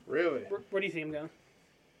Anaheim Really? Where do you see him going?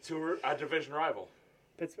 to a division rival,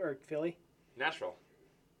 Pittsburgh, Philly? Nashville.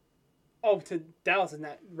 Oh, to Dallas is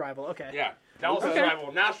that rival. Okay. Yeah, Dallas is Okay.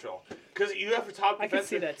 rival Nashville because you have a top defenseman. I can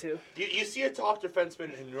see that too. You see a top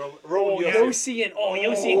defenseman in Roman Oh, Josi.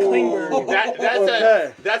 Yossi and Klingberg.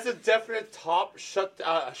 That's a definite top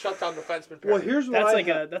shutdown defenseman. Well, here's what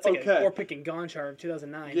That's like okay. a Orpik and Gonchar of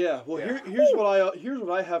 2009. Yeah. Well, Yeah. here's what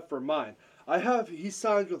I have for mine. He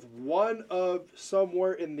signs with one of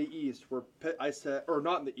somewhere in the East where I said, or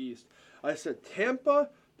not in the East. I said Tampa,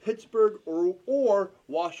 Pittsburgh, or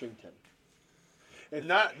Washington.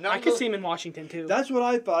 I could see him in Washington too. That's what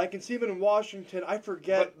I thought. I can see him in Washington. I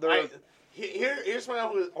forget here's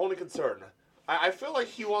my only concern. I feel like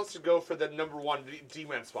he wants to go for the number 1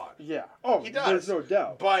 D-man spot. Yeah. Oh, He does. there's no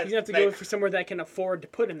doubt. But He's gonna have to go for somewhere that can afford to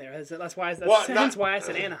put him there. That's why. Well, Hence why I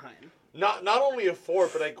said Anaheim. not only a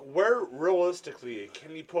forward, but like where realistically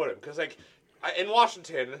can you put him? Because like in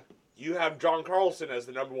Washington, you have John Carlson as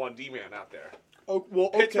the number 1 D-man out there. Oh, well,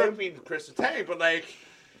 Pittsburgh okay. being Chris Letang, but like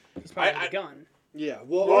He's probably I- the gun. Yeah.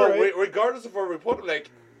 Well, all right. regardless of where we put him, like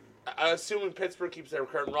assuming Pittsburgh keeps their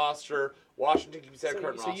current roster, Washington keeps their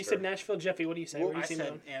current So roster. you said Nashville, Jeffy. What do you say? Well, Where do you I see him said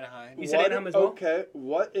going? Anaheim. You said Anaheim as well? Okay.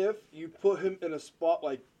 What if you put him in a spot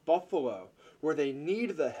like Buffalo, where they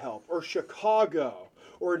need the help, or Chicago,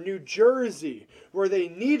 or New Jersey, where they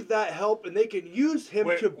need that help and they can use him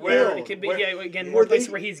to build. It could be again where more places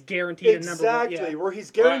where he's guaranteed a number one. Exactly, where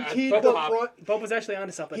he's guaranteed the front. Bob was actually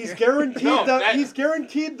onto something. He's here. guaranteed he's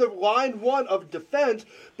guaranteed the line one of defense,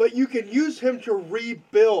 but you can use him to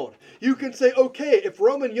rebuild. You can say, okay, if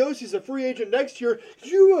Roman Yossi's a free agent next year,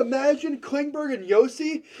 could you imagine Klingberg and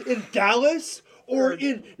Yossi in Dallas or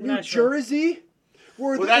in New Jersey?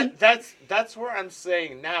 That's where I'm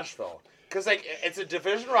saying Nashville. Because, like, it's a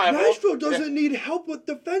division rival. Nashville doesn't need help with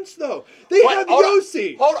defense, though. They have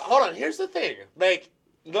Yossi. Hold on. Here's the thing. Like,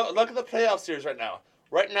 look at the playoff series right now.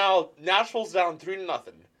 Right now, Nashville's down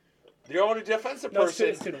 3-0. The only defensive person...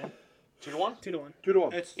 It's 2-1. 2-1? 2-1.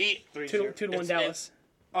 2-1. It's 2-1 Dallas.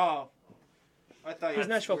 Oh. I thought Who's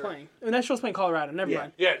Nashville playing? Nashville's playing Colorado. Never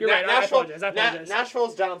mind. Yeah, You're right. I apologize.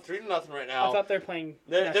 Nashville's down 3-0 right now. I thought they're playing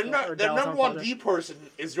Their number one D. D person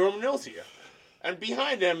is Roman Yossi. And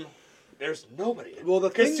behind him, there's nobody. Well, the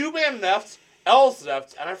thing... Because Subban left, Ellis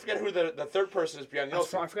left, and I forget who the third person is behind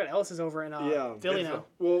Yossi. I forgot Ellis is over in Philly now.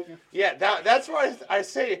 Well, that's why I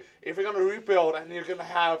say if you're going to rebuild and you're going to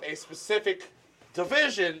have a specific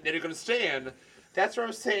division that you're going to stay in, that's where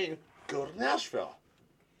I'm saying go to Nashville.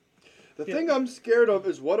 The thing I'm scared of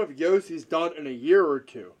is what if Yossi's done in a year or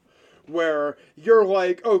two, where you're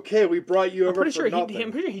like, okay, we brought you over for nothing.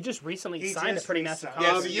 I'm pretty sure he just recently signed a pretty massive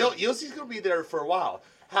Yeah, contract. Yossi's going to be there for a while.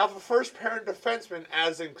 Have a first-pairing defenseman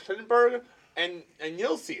as in Klingberg and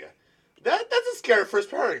Yossi. That's a scary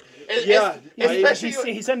first pairing.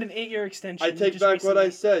 Especially he signed an 8-year extension. I take back what I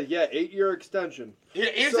said. Yeah, 8-year extension.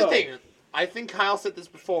 Here's the thing. I think Kyle said this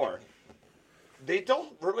before. They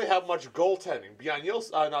don't really have much goaltending beyond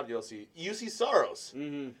UC Saros.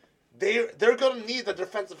 Mm-hmm. They're going to need the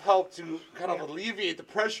defensive help to kind of alleviate the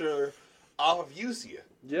pressure off of UC.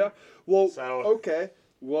 Yeah. Well, okay.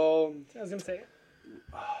 Well, I was going to say,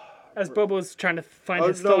 as Bobo's trying to find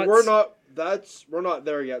his thoughts. We're not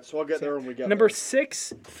there yet, so I'll get there when we get Number there.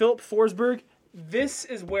 6, Philip Forsberg. This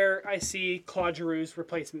is where I see Claude Giroux's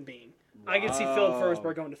replacement being. Wow. I can see Philip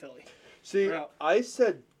Forsberg going to Philly. See, I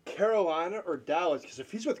said Carolina or Dallas, because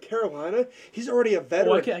if he's with Carolina, he's already a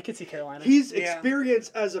veteran. I could see Carolina. He's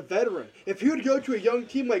experienced as a veteran. If he would go to a young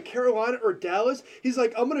team like Carolina or Dallas, he's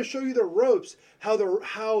like, I'm going to show you the ropes,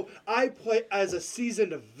 how I play as a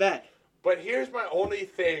seasoned vet. But here's my only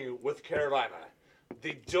thing with Carolina.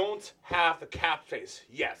 They don't have the cap space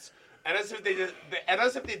yet. And as if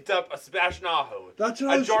they dump a Sebastian Aho, a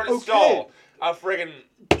Jordan Staal, a friggin'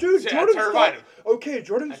 Jordan Staal. Okay,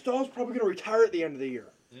 Jordan Stahl's probably going to retire at the end of the year.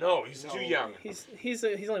 No, he's too young. He's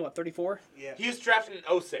only what, 34? Yeah. He was drafted in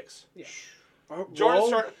 2006. Yeah. Jordan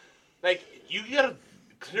started you gotta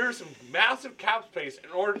clear some massive cap space in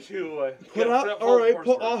order to put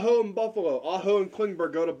Aho in Buffalo. Aho and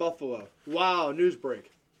Klingberg go to Buffalo. Wow, news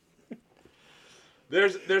break.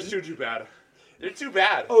 There's too bad. They're too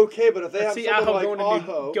bad. Okay, but if they have someone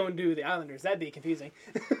Aho like going to do the Islanders, that'd be confusing.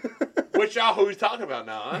 Which Aho are we talking about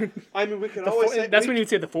now, huh? I mean, we can always say... That's when you'd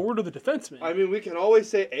say the forward or the defenseman. I mean, we can always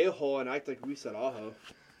say a-hole and act like we said Aho.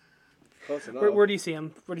 Close enough. Where do you see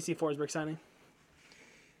him? Where do you see Forsberg signing?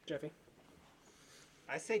 Jeffy?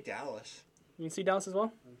 I say Dallas. You can see Dallas as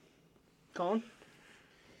well? Colin?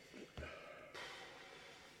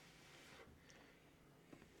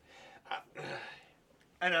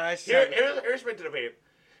 Here's my debate.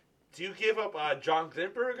 Do you give up John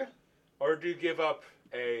Klingberg, or do you give up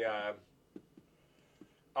a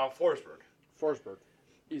Forsberg? Forsberg.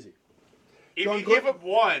 Easy. If you give up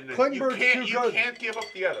one, you can't give up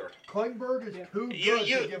the other. Klingberg is too good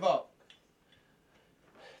to give up.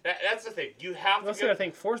 That's the thing. You have to. I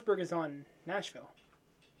think Forsberg is on Nashville.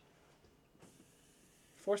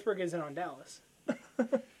 Forsberg isn't on Dallas.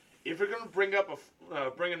 If you're gonna bring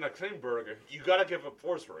in a Klingberg, you gotta give up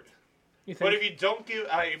Forsberg. But if you don't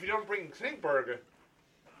bring Klingberg,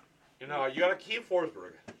 you gotta keep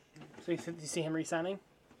Forsberg. So you see him re-signing?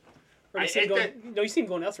 Or you see him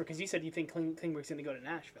going elsewhere because you said you think Klingberg's going to go to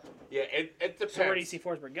Nashville. Yeah, it depends. So where do you see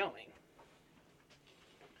Forsberg going?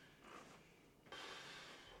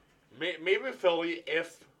 Maybe Philly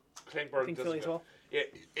if Klingberg doesn't Philly go. As well? Yeah,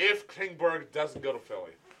 if Klingberg doesn't go to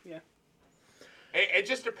Philly. Yeah. It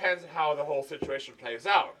just depends how the whole situation plays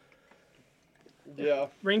out. Yeah.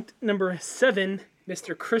 Ranked number 7,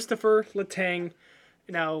 Mr. Christopher Letang.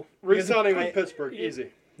 Now, re-signing with Pittsburgh, easy.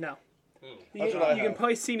 No. You can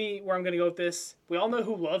probably see me where I'm going to go with this. We all know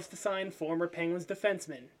who loves to sign former Penguins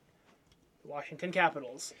defensemen. The Washington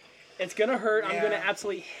Capitals. It's going to hurt. Yeah. I'm going to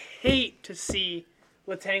absolutely hate to see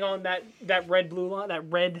Letang on that red blue line, that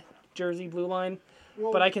red jersey blue line.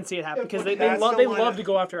 Well, but I can see it happen if because they That's love the they one love I- to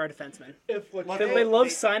go after our defensemen. if Letang- They love they-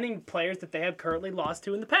 signing players that they have currently lost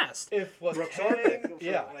to in the past. if Brooks Letang, Orpik,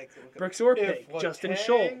 yeah, Brooks Orpik, If Justin Letang-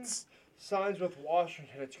 Schultz. signs with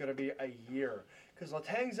Washington, it's going to be a year. Because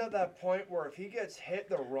Letang's at that point where if he gets hit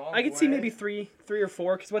the wrong I could way, see maybe three or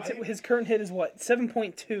four. Because his current hit is what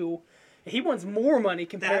 7.2. He wants more money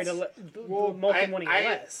compared to Malkin wanting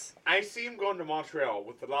less. I see him going to Montreal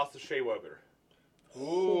with the loss of Shea Weber.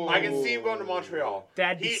 Ooh. I can see him going to Montreal.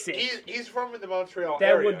 That'd be sick. He's from the Montreal That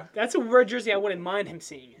area. that's a rare jersey. I wouldn't mind him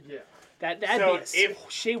seeing it. Yeah. That'd So be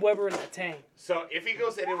Shea Weber in that tank. So if he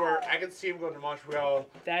goes anywhere, I can see him going to Montreal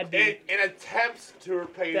That'd be in attempts to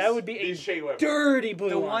replace that would be a Shea Weber. dirty blue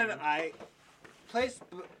The line. one I placed,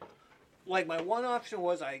 like my one option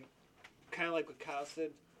was I kind of like what Kyle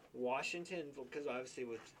said, Washington, because obviously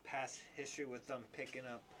with past history with them picking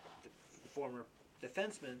up the former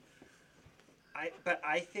defensemen. But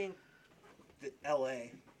I think that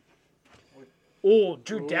L.A. Oh,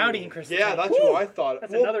 Drew Doughty and Chris. Yeah, Letang. that's Woo! what I thought.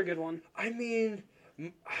 That's Well, another good one. I mean,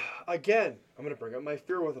 again, I'm going to bring up my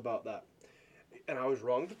fear with about that. And I was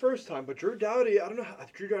wrong the first time, but Drew Doughty, I don't know.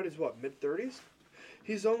 Drew Doughty's what, mid-30s?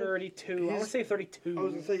 He's only 32. I want he's- to say 32. I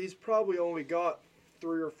was going to say he's probably only got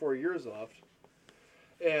 3 or 4 years left.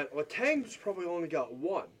 And Letang's probably only got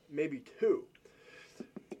 1, maybe 2.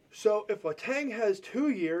 So if Letang has 2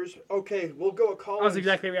 years, okay, we'll go with I Collins. was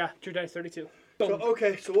exactly Drew Doughty's 32. Boom.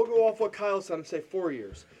 So we'll go off what Kyle said and say 4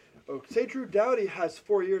 years. Say Drew Doughty has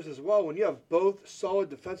 4 years as well. When you have both solid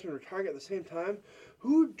defensemen retiring at the same time,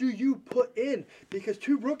 who do you put in? Because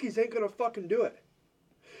 2 rookies ain't gonna fucking do it.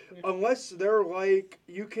 Unless they're like,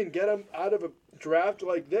 you can get them out of a draft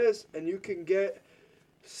like this, and you can get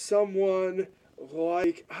someone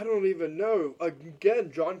like, I don't even know.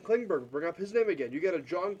 Again, John Klingberg. Bring up his name again. You get a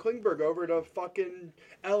John Klingberg over to fucking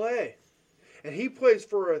L.A. And he plays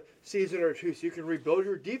for a season or 2, so you can rebuild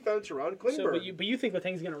your defense around Klingberg. So, but you think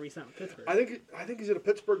Letang's going to re-sign with Pittsburgh? I think he's in a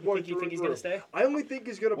Pittsburgh boy. You think he's going to stay? I only think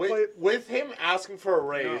he's going to play. With him asking for a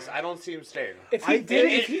raise, I don't see him staying. If he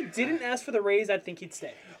didn't ask for the raise, I think he'd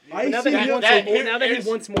stay. I But now see that, he him- wants that- more, now that he here's-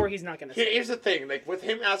 wants more, he's not going to stay. Here's the thing, like with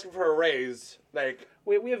him asking for a raise, like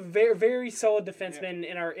We have very very solid defensemen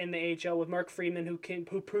in the AHL with Mark Friedman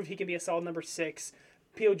who proved he can be a solid number 6,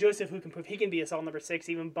 P.O. Joseph who can prove he can be a solid number 6,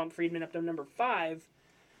 even bump Friedman up to number 5.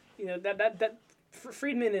 You know that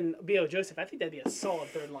Friedman and B.O. Joseph, I think that'd be a solid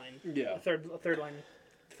third line. Yeah. A third line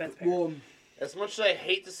defense pair. Well, as much as I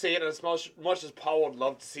hate to say it, as much as Paul would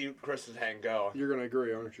love to see Chris Letang go, you're going to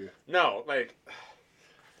agree, aren't you? no, like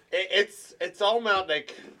it's all about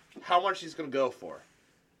like how much he's gonna go for.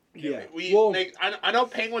 Yeah. I know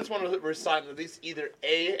Penguins want to resign at least either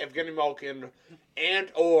A, Evgeny Malkin,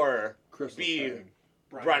 and or Chris B,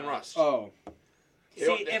 Letang. Brian Rust. Oh, You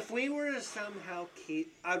know, See, if we were to somehow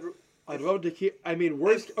keep, I'd love to keep. I mean,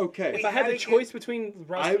 worst. Okay. If I had gotta the choice between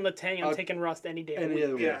Rust and Letang, I'm I'll- taking Rust any day. of the Any week.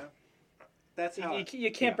 other way. yeah, that's how.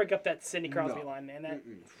 You can't break up that Sidney Crosby No. line, man.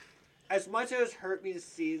 As much as it hurt me to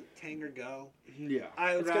see Tanger go, Yeah.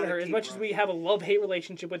 I would It's rather gonna hurt. As keep much as Rust. we have a love-hate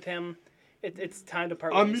relationship with him, it's time to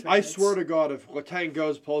part with this man. I swear to God, if Letang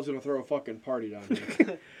goes, Paul's going to throw a fucking party down here.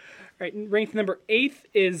 All right, ranked number 8th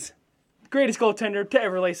is greatest goaltender to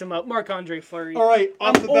ever lace him up, Marc-Andre Fleury. All right,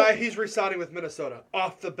 off the bat, he's re-signing with Minnesota.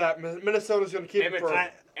 Off the bat, Minnesota's going to keep him for.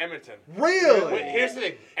 Edmonton. Really? Wait, here's the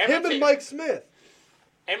thing. Him and Mike Smith.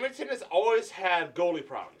 Edmonton has always had goalie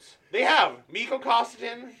problems. They have. Mikko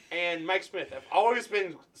Koskinen and Mike Smith have always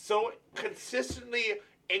been so consistently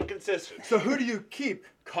inconsistent. So who do you keep,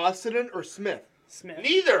 Koskinen or Smith? Smith.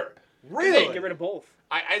 Neither. Really? Get rid of both.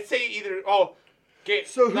 I'd say either. Oh,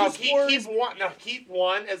 So no, who's Fleury's- keep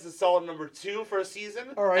one as a solid number 2 for a season.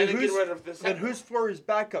 All right, and then get rid of the then second. who's Fleury's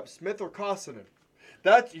backup, Smith or Koskinen?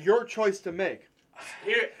 That's your choice to make.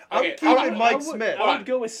 Here, I'm okay, keeping hold on, Mike hold on. Smith. I would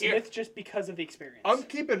go with Here. Smith just because of the experience. I'm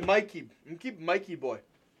keeping Mikey. I'm keeping Mikey boy.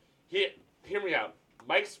 Hear me out,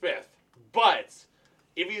 Mike Smith. But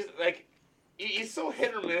if he's like, he's so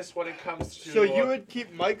hit or miss when it comes to. So you would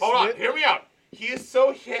keep Mike Hold on, Smith? hear me out. He is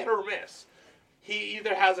so hit or miss. He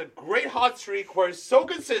either has a great hot streak where he's so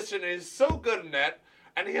consistent and he's so good in net,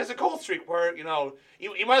 and he has a cold streak where, you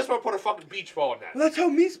might as well put a fucking beach ball in net. Well, that's how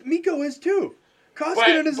Miko is too.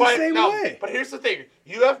 Koskinen is the same way. But here's the thing.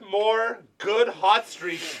 You have more good hot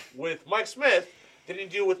streaks with Mike Smith than you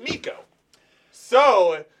do with Mikko.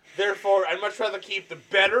 So, therefore, I'd much rather keep the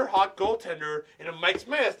better hot goaltender in a Mike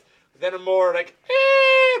Smith than a more like,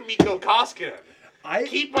 Mikko Koskinen.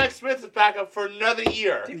 Keep Mike Smith as backup for another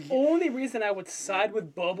year. The only reason I would side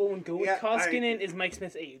with Bobo and go with Yeah, Koskinen is Mike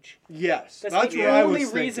Smith's age. Yes, That's that's the what I only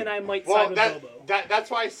was reason thinking. I might Well, side with Bobo.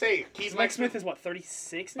 that's why I say keep Mike Smith is what,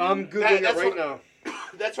 36 now? I'm googling it that's right what- now.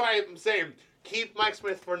 That's why I'm saying keep Mike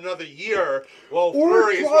Smith for another year while Or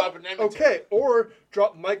Fleury is drop, dropping Edmonton. okay, or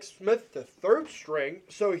drop Mike Smith to third string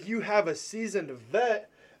so you have a seasoned vet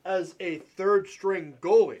as a third string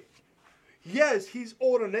goalie. Yes, he's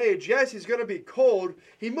old in age. Yes, he's going to be cold.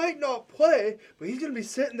 He might not play, but he's going to be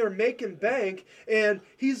sitting there making bank, and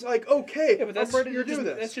he's like, okay, Yeah, but I'm ready to do just,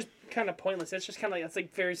 this. That's just kind of pointless. That's just kind of like, that's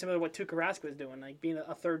like very similar to what Tuukka Rask was doing, like being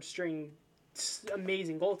a third string,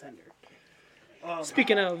 amazing goaltender.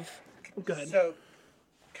 Speaking of, go ahead. So,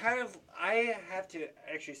 kind of, I have to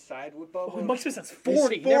actually side with Bobo. Mike Smith has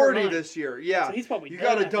 40. He's Never 40 mind. this year. Yeah, So he's probably you done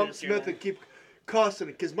got to after dump this year, Smith then. and keep costing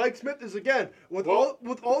it because Mike Smith is again with all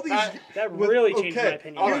these. That really changed my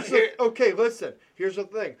opinion. Okay, listen. Here's the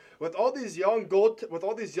thing: with all these young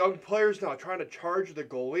players now trying to charge the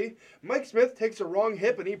goalie, Mike Smith takes a wrong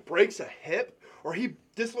hip and he breaks a hip or he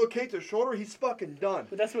dislocates a shoulder. He's fucking done.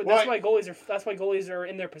 But that's why goalies are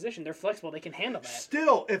in their position. They're flexible. They can handle that.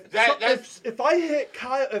 Still, if I hit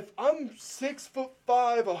Kyle, if I'm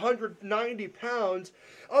 6'5", 190 pounds,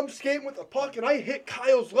 I'm skating with the puck and I hit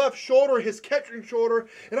Kyle's left shoulder, his catching shoulder,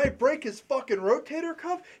 and I break his fucking rotator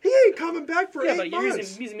cuff, he ain't coming back for 8 months. You're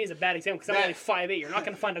using me as a bad example because I'm only 5'8". You're not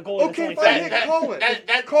going to find a goalie Okay, if that's I only 5'8".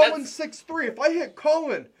 hit Colin, Colin's 6'3", if I hit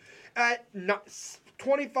Colin at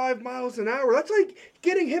 25 miles an hour, that's like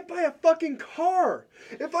getting hit by a fucking car.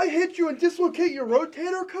 If I hit you and dislocate your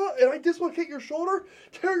rotator cuff, and I dislocate your shoulder,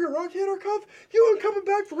 tear your rotator cuff, you ain't coming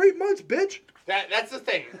back for 8 months, bitch. That's the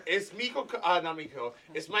thing. Is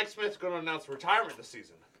Is Mike Smith going to announce retirement this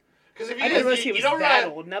season? Because if I didn't realize he you was don't that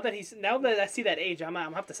realize, old. Now that I see that age, I'm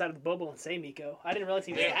gonna have to side with Bobo and say Miko. I didn't realize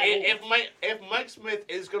he was that old. if Mike Smith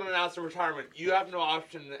is going to announce a retirement, you have no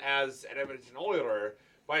option as an Edmonton Oiler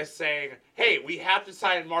by saying, "Hey, we have to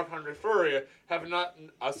sign Marc-Andre Fleury, have not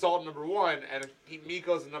a solid number one, and keep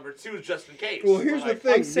Miko's number two just in case." Well, here's the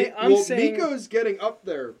thing. I'm saying Miko's getting up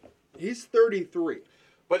there. He's 33.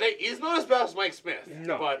 But he's not as bad as Mike Smith.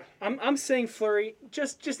 No. But I'm saying Fleury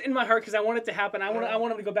just in my heart because I want it to happen. I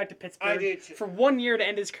want him to go back to Pittsburgh I do too. for 1 year to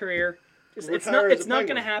end his career. It's Retire not as a going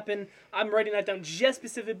to Penguin. happen. I'm writing that down just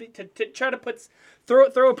specifically to try to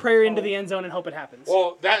throw a prayer into the end zone and hope it happens.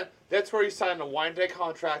 well, that's where he signed a one-day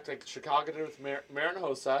contract, like Chicago did with Marin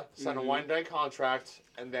Hossa. Signed a one-day contract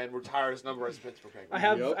and then retire his number as Pittsburgh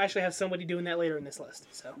Penguin. I actually have somebody doing that later in this list.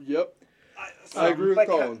 So Yep. I agree with but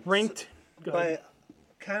Colin. ranked. Go ahead. But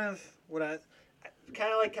kind of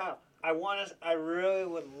like Kyle. I really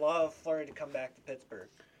would love Fleury to come back to Pittsburgh,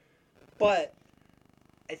 but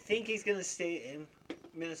I think he's gonna stay in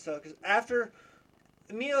Minnesota because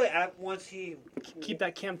once he Keep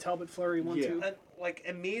that Cam Talbot Fleury 1-2.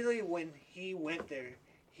 immediately when he went there,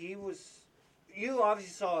 he was. You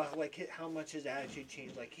obviously saw how much his attitude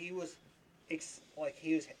changed. Like he was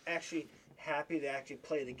actually happy to actually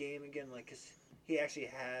play the game again. Like 'cause he actually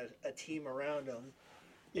had a team around him.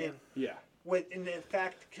 And Yeah. in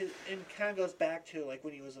fact, it kind of goes back to like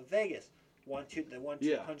when he was in Vegas, the 1-2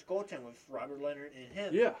 punch goaltend with Robert Leonard and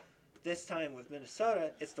him. Yeah. This time with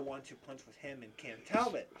Minnesota, it's the 1-2 punch with him and Cam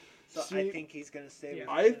Talbot. So I See, think he's gonna stay. Yeah. With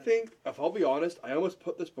I think, if I'll be honest, I almost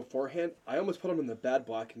put this beforehand. I almost put him in the bad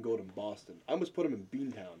black and gold in Boston. I almost put him in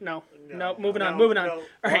Beantown. No, No, moving on. no. All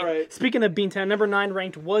right. All right. Speaking of Beantown, number 9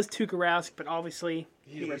 ranked was Tuukka Rask, but obviously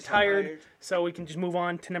he He's retired. retired. So we can just move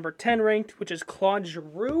on to number 10 ranked, which is Claude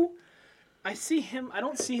Giroux. I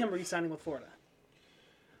don't see him re-signing with Florida.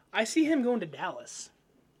 I see him going to Dallas.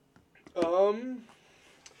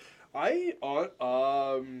 I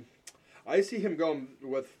see him going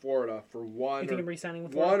with Florida for You think him re-signing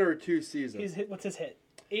with Florida? 1 or 2 seasons. What's his hit?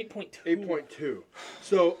 8.2. 8.2.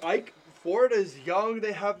 So Florida's young.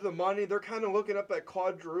 They have the money. They're kind of looking up at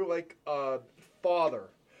Claude Giroux like a father.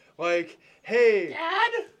 Like, hey,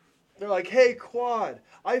 Dad? they're like, hey, Claude,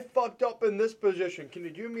 I fucked up in this position. Can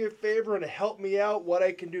you do me a favor and help me out? What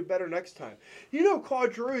I can do better next time? You know,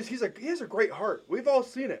 Claude Giroux, he has a great heart. We've all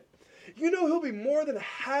seen it. You know, he'll be more than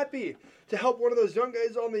happy to help one of those young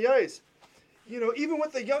guys on the ice. You know, even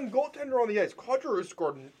with the young goaltender on the ice, Claude Giroux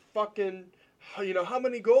scored fucking, how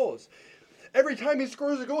many goals? Every time he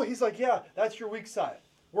scores a goal, he's like, yeah, that's your weak side.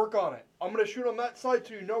 Work on it. I'm going to shoot on that side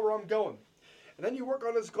so you know where I'm going. And then you work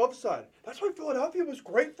on his glove side. That's why Philadelphia was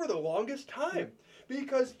great for the longest time.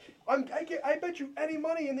 Because I bet you any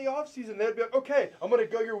money in the offseason, they'd be like, okay, I'm going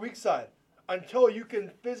to go your weak side. Until you can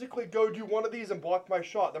physically go do one of these and block my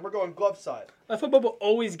shot. Then we're going glove side. I thought Bubba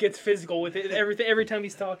always gets physical with it. Every time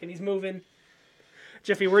he's talking, he's moving.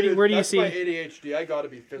 Jeffy, where do you see? That's my ADHD. I got to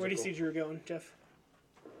be physical. Where do you see Drew going, Jeff?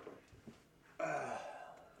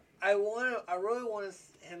 I really want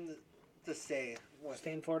him to stay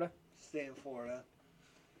Stay in Florida. Stay in Florida.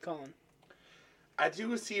 Colin, I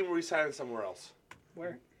do see him re-signing somewhere else.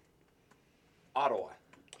 where? Ottawa.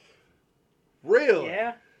 Really?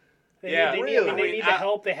 Yeah. Yeah, They really. need the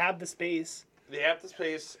help. They have the space. They have the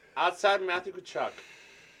space outside Matthew Tkachuk.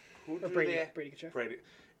 Who Or do Brady. they? Brady Kachuk. Brady.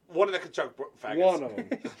 One of the Tkachuk faggots. One of them.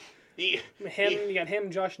 You got him,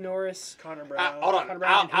 Josh Norris. Connor Brown. Hold on. Connor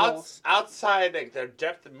Brown and who else? Outside like, their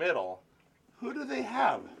depth and middle, who do they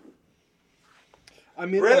have? I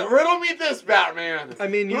mean, Riddle me this, Batman. I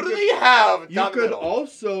mean, who do they have You down the could middle?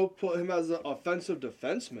 also put him as an offensive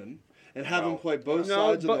defenseman and have him play both No,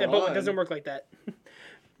 sides of but the it line. doesn't work like that.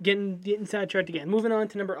 Getting sidetracked again. Moving on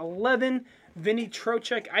to number 11, Vinny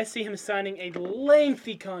Trocheck. I see him signing a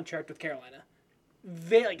lengthy contract with Carolina. I'm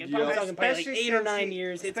talking probably like 8 or 9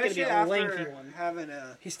 years. It's going to be a lengthy one.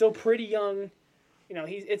 He's still pretty young.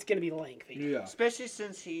 It's going to be lengthy. Yeah. Especially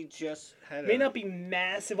since he just had May not be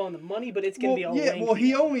massive on the money, but it's going to be a lengthy well,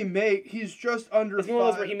 he one. only he's just under It's one of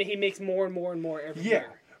those 5. where he makes more and more and more every Yeah. year.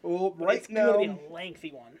 Well, But right it's now, going to be a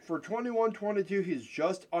lengthy one. for 21-22, he's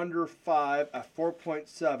just under 5 at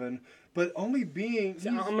 4.7, but only being...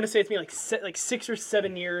 I'm going to say it's me like 6 or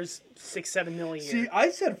 7 years, 6-7 million a year. See, I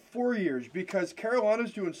said 4 years because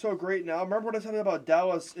Carolina's doing so great now. Remember what I said about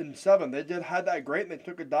Dallas in 7? They had that great and they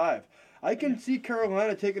took a dive. I can see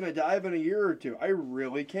Carolina taking a dive in a year or two. I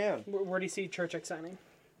really can. Where do you see Trocheck signing?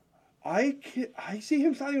 I see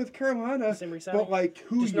him signing with Carolina, Same re-signing? but like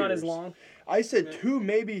 2 years. Just not as long. I said 2,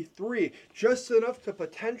 maybe 3, just enough to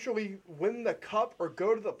potentially win the cup or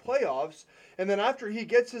go to the playoffs. And then after he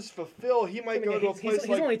gets his fulfill, he might go to a place he's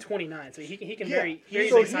like... only 29, so he can Yeah, very so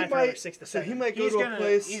easily he sign for might- another 6 to 7. So he might go to a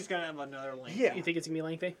place... He's gonna have another link. Yeah. You think it's going to be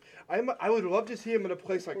lengthy? I would love to see him in a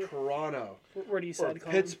place like Toronto Where do you or side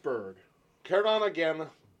call him? Pittsburgh. Carolina again,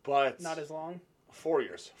 but Not as long. 4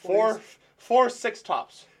 years. 4 years. 4, 6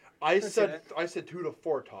 tops. I That's said it. 2 to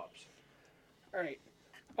 4 tops. All right.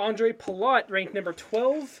 Andre Palat, ranked number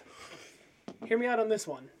 12. Hear me out on this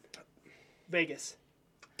one. Vegas.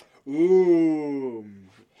 Ooh.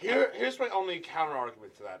 Here's my only counter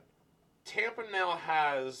argument to that. Tampa now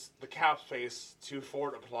has the cap space to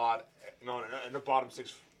afford a plot, in the bottom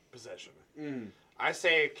 6 position. I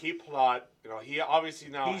say keep Palat. He obviously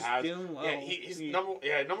now He's has. doing well. Yeah, he's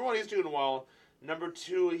number 1. He's doing well. Number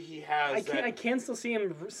 2, he has. I can still see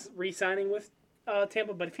him re-signing with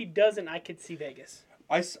Tampa, but if he doesn't, I could see Vegas.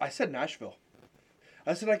 I said Nashville.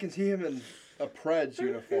 I said I can see him in a Preds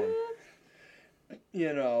uniform.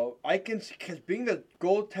 I can see, because being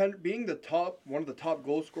the top, one of the top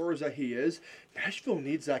goal scorers that he is, Nashville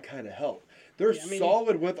needs that kind of help. They're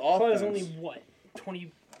solid with Palat offense. is only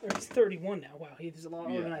 20, or he's 31 now. Wow, he's a lot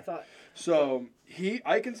older than I thought. So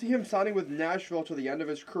I can see him signing with Nashville to the end of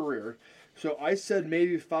his career. So I said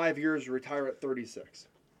maybe 5 years, retire at 36.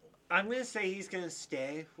 I'm gonna say he's gonna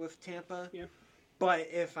stay with Tampa. Yeah. But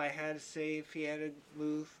if I had to say if he had to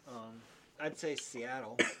move, I'd say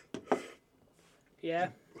Seattle. Yeah.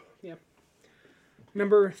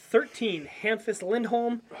 Number 13, Hampus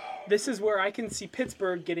Lindholm. This is where I can see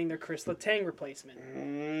Pittsburgh getting their Chris Letang replacement.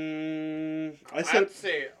 I'd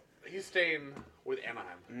say he's staying with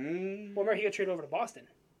Anaheim. Well, remember he got traded over to Boston.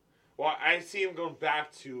 Well, I see him going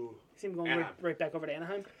back to. See him going Anaheim. right back over to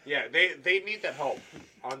Anaheim. Yeah, they need that help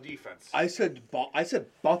on defense. I said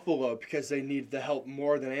Buffalo because they need the help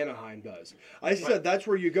more than Anaheim does. I said that's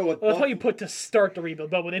where you go with. Well, that's what you put to start the rebuild,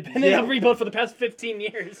 but they've been in a rebuild for the past 15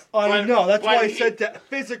 years. I know. That's why I he- said to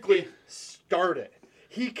physically start it.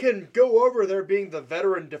 He can go over there being the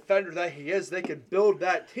veteran defender that he is. They can build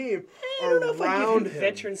that team I don't know if I around give him him.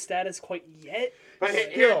 veteran status quite yet. But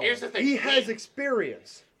Still, here's the thing. he has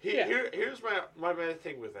experience. Here's my main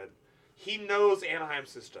thing with it. He knows Anaheim's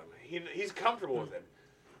system. He's comfortable with it.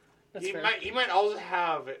 That's He fair. might also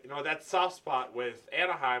have that soft spot with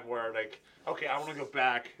Anaheim where okay, I want to go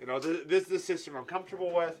back. This is the system I'm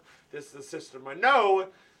comfortable with. This is the system I know.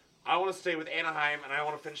 I want to stay with Anaheim and I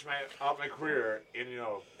want to finish my career in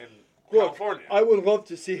California. I would love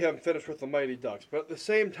to see him finish with the Mighty Ducks, but at the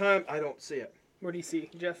same time, I don't see it. Where do you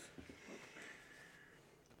see, Jeff?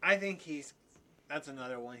 I think that's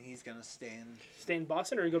another one he's gonna stay in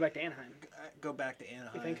Boston or go back to Anaheim? go back to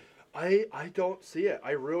Anaheim. You think? I don't see it.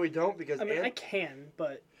 I really don't because I mean, I can,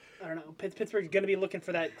 but I don't know. Pittsburgh's going to be looking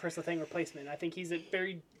for that Chris Letang replacement. I think he's a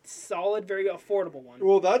very solid, very affordable one.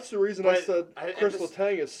 well, that's the reason I But said I Chris just-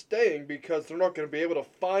 Letang is staying because they're not going to be able to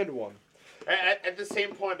find one. At the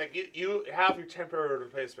same point, you have your temporary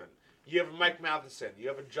replacement. You have a Mike Matheson. You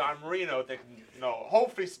have a John Marino that can,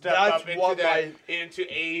 hopefully step That's up into what into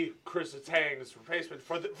a Chris Letang's replacement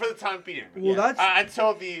for the time being. Well, that's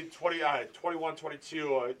Until the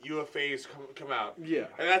 21-22 UFAs come out. Yeah.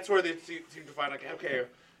 And that's where they seem to find okay,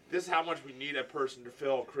 this is how much we need a person to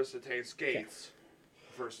fill Chris Letang's skates.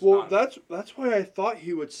 versus Well, none. that's why I thought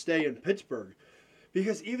he would stay in Pittsburgh.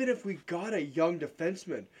 Because even if we got a young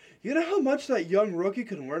defenseman, you know how much that young rookie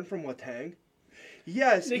can learn from Letang?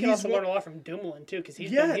 Yes, They can also learn a lot from Dumoulin too, because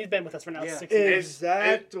he's been with us for now Yeah. 6 years.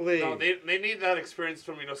 Exactly. No, they need that experience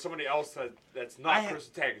from somebody else that's not Chris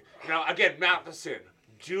Letang. Again, Matheson,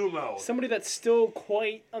 Dumo. Somebody that's still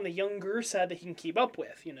quite on the younger side that he can keep up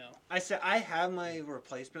with. I said I have my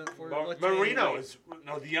replacement for Marino is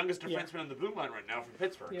the youngest defenseman on the blue line right now from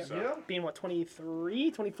Pittsburgh. Yeah. So. Being what,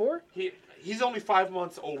 23, 24? He's only 5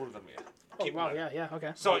 months older than me. Oh wow, yeah,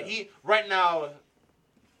 okay. So he right now,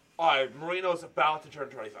 Marino's about to turn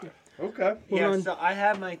 25. Okay. Yeah, so I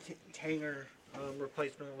have my Tanger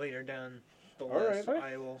replacement later down the list. right.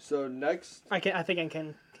 I will. So next, I think I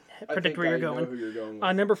can I predict think where you're I know going. who you're going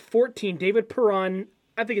with. Number 14, David Perron.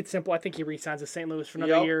 I think it's simple. I think he re-signs with St. Louis for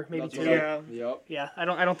another year, maybe that's 2. what I- Yeah. Yep. Yeah, I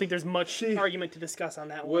don't think there's much See, argument to discuss on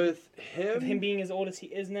that one. With him, With him being as old as he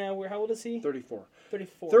is now, how old is he? 34.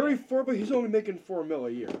 34. 34, but he's only making $4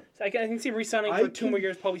 million a year. So I can see re-signing for 2 more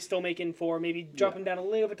years, probably still making 4, maybe dropping down a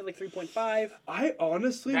little bit to like 3.5. I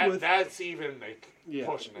honestly That's even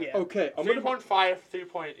pushing it. Yeah. Okay, I'm 3.5,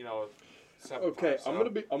 3.7. Okay, so. I'm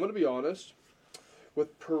gonna be honest.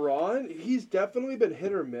 With Perron, he's definitely been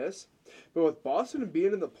hit or miss, but with Boston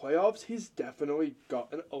being in the playoffs, he's definitely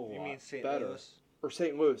gotten a lot You mean St. better. Louis? Or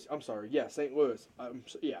St. Louis. I'm sorry. Yeah, St. Louis.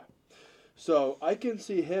 Yeah. So I can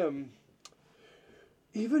see him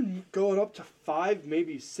even going up to 5,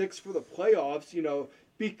 maybe 6 for the playoffs.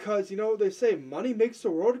 Because they say money makes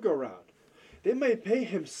the world go round. They may pay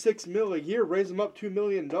him $6 million a year, raise him up $2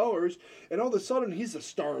 million, and all of a sudden he's the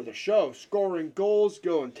star of the show, scoring goals,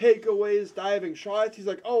 going takeaways, diving shots. He's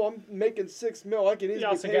like, "Oh, I'm making $6 million. I can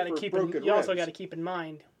easily pay for broken You also ribs." got to keep in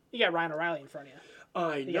mind you got Ryan O'Reilly in front of you.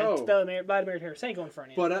 I You know, got Vladimir Tarasenko in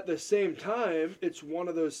front of you. but at the same time, it's one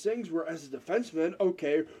of those things where, as a defenseman,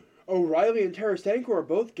 okay, O'Reilly and Tarasenko are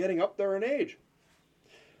both getting up there in age.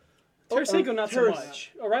 Tarasenko not so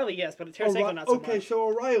much. O'Reilly yes, but Tarasenko not so much. Okay, so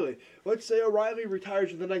O'Reilly. Let's say O'Reilly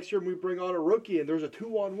retires in the next year and we bring on a rookie and there's a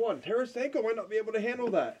 2-on-1. Tarasenko might not be able to handle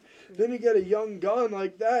that. Then you get a young gun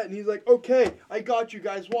like that and he's like, "Okay, I got you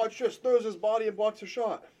guys. Watch this." Throws his body and blocks a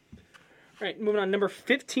shot. All right, moving on. Number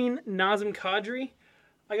 15, Nazem Kadri.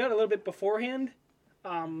 I got a little bit beforehand.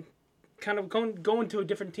 Kind of going to a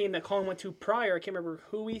different team that Colin went to prior. I can't remember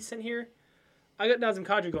who he sent here. I got Nazem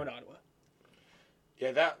Kadri going to Ottawa.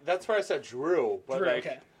 Yeah, that's where I said Drew, but Drew,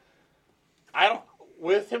 okay. I don't.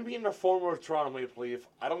 With him being a former Toronto Maple Leaf,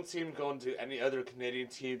 I don't see him going to any other Canadian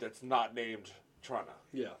team that's not named Toronto.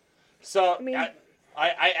 Yeah. So I mean-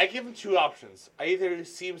 I give him 2 options. I either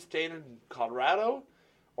see him staying in Colorado,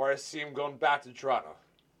 or I see him going back to Toronto.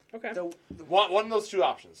 Okay. So One of those 2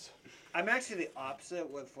 options. I'm actually the opposite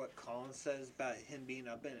with what Colin says about him being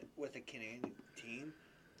up with a Canadian team.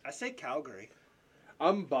 I say Calgary.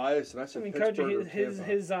 I'm biased and I I said mean, Pittsburgh or Kadri, Tampa.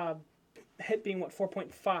 his hit being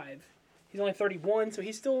 4.5. He's only 31, so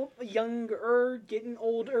he's still younger, getting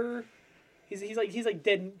older. He's like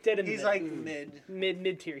dead in He's the like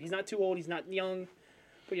mid tier. He's not too old. He's not young,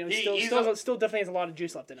 but He's still definitely has a lot of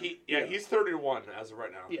juice left in him. He's 31 as of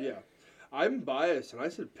right now. Yeah. Yeah. I'm biased and I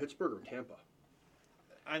said Pittsburgh or Tampa.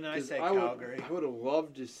 And I 'Cause say I Calgary. would have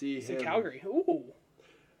loved to see He's him. in Calgary. Ooh.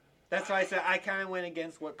 That's why I said I kind of went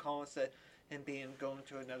against what Colin said, him going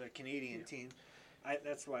to another Canadian team.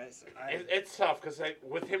 That's why I said It's tough because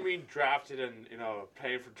with him being drafted and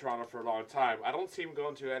playing for Toronto for a long time, I don't see him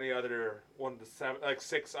going to any other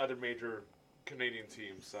 6 other major Canadian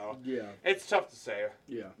teams. So Yeah. it's tough to say.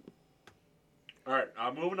 Yeah. All right,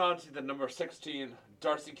 moving on to the number 16,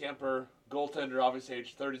 Darcy Kemper, goaltender, obviously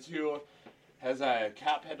age 32, has a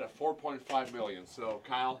cap hit of $4.5 million. So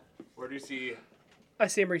Kyle, where do you see? I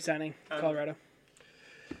see him re-signing Colorado.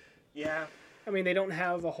 yeah. I mean, they don't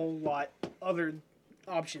have a whole lot other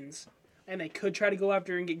options, and they could try to go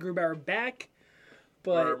after and get Grubauer back,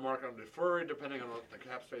 but Or Mark on Dufour, depending on what the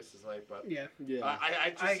cap space is like. But yeah, Yeah.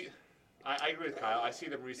 I agree with Kyle. I see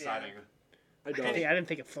them re-signing. I I don't. didn't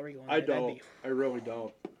think of Fleury going. I there. That'd don't. be- I really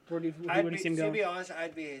don't. Where do you see him To going? be honest,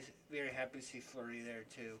 I'd be very happy to see Fleury there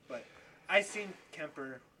too. But I seen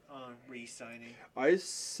Kemper re-signing. I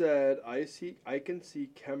said I can see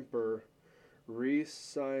Kemper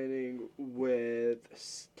re-signing with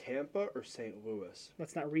Tampa or St. Louis.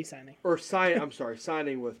 That's not re-signing. Or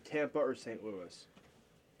signing with Tampa or St. Louis.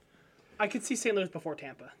 I could see St. Louis before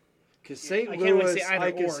Tampa. Because St. I can't really Louis, say either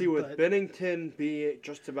I can or, see with but- Bennington being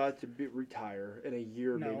just about to retire in a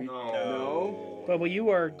year, No. maybe. No. But you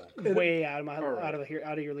are way out Alright. out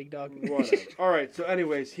of your league, dog. Whatever. All right. So,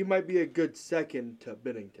 anyways, he might be a good second to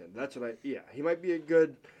Bennington. That's what he might be a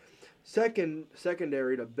good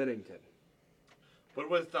secondary to Bennington. But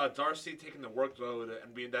with Darcy taking the workload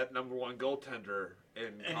and being that number one goaltender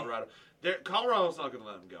in Colorado, Colorado's not going to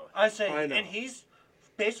let him go. I say, I know. and he's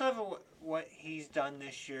based off of what he's done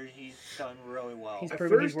this year. He's done really well. He's At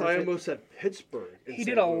proven he's first, worth I it. almost said Pittsburgh. He St.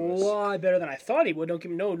 did a Louis. lot better than I thought he would. Don't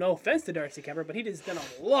give me no offense to Darcy Kemper, but he just done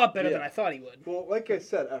a lot better than Yeah. I thought he would. Well, like I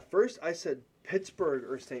said, at first I said Pittsburgh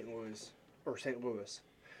or St. Louis.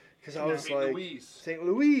 Because I was St. like Louis. St.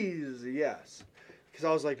 Louis, yes. Because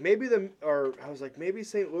I was like maybe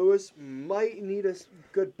St. Louis might need a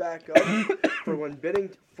good backup for when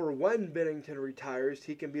Binnington retires,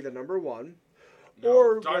 he can be the number one. No,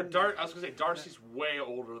 Or I when- was going to say, Darcy's way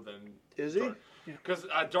older than... Is he? Because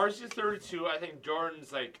Darcy's 32, I think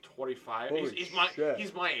Jordan's like 25. Holy He's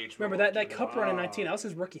shit. my age. Remember bro. that cup run in 19? That was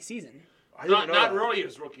his rookie season. I didn't know Not that. really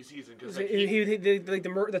his rookie season. Because like,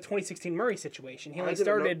 The 2016 Murray situation. He I only didn't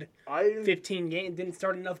know- started I didn't- 15 games, didn't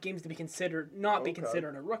start enough games to be considered Okay.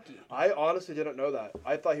 considered a rookie. I honestly didn't know that.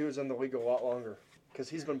 I thought he was in the league a lot longer. Because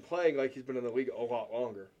he's been playing like he's been in the league a lot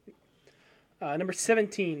longer. Number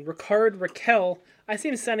 17, Ricard Raquel. I see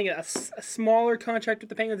him signing a smaller contract with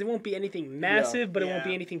the Penguins. It won't be anything massive, but it won't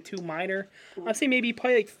be Yeah. anything too minor. I'd say maybe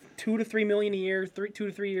probably like $2 to $3 million a year, 2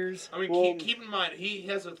 to 3 years. I mean, Well- keep in mind, he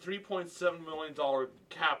has a $3.7 million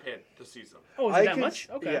cap hit this season. Oh, is it that much?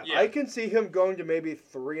 Okay. Yeah, Yeah. I can see him going to maybe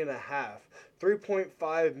 3.5.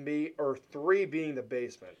 3.5 or 3 being the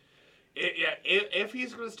basement. If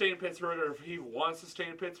he's going to stay in Pittsburgh, or if he wants to stay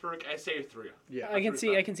in Pittsburgh, I say 3. Yeah. I can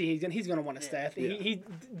see he's gonna want to stay. Yeah.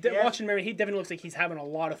 Yeah. Watching Murray, he definitely looks like he's having a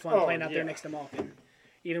lot of fun Oh, playing out there yeah. next to Malkin.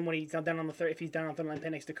 Even when he's not down on the third, if he's down on the third line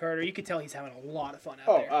playing next to Carter, you could tell he's having a lot of fun out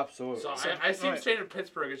Oh, there. absolutely. So I see him staying in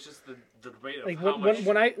Pittsburgh. It's just the debate of Like how much.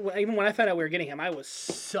 when I found out we were getting him, I was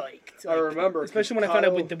psyched. I remember, especially when I 'cause found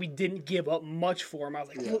out Kyle- that we didn't give up much for him. I was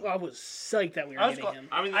like, Yeah. I was psyched that we were I was getting go- him.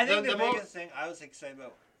 I mean, I think the mo- biggest thing I was excited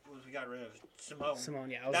about was we got rid of Simone. Simone,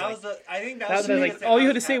 yeah, I was That like, was the. I think that that was was the like biggest thing all I you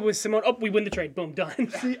had to was say happy- was Simone. Oh, we win the trade. Boom, done.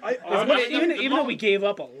 See, I I mean, honestly, even though we gave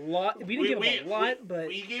up a lot, we didn't give up a lot, but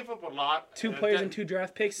we gave up a lot. 2 in a players depth- and 2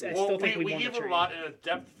 draft picks. I Well, still think we we won the gave trade. a lot in a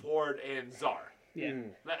depth forward and Czar. Yeah,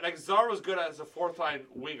 Like Czar was good as a 4th line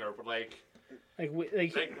winger, but like like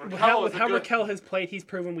Raquel how is a good- Raquel has played, he's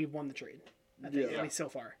proven we've won the trade. I think Yeah. at least so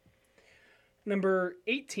far. Number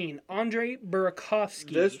 18, Andre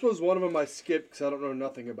Burakovsky. this was one of them I skipped because I don't know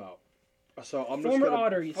nothing about. So I'm former just gonna.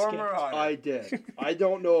 Otter. You Former skipped. Otter. I did. I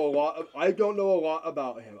don't know a lot. I don't know a lot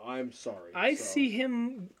about him. I'm sorry. I so. see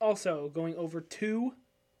him also going over to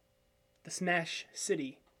the Smash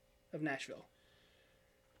City of Nashville.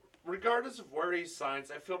 regardless of where he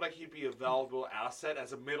signs, I feel like he'd be a valuable asset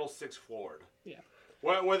as a middle 6 forward. Yeah.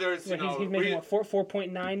 Whether it's He's making what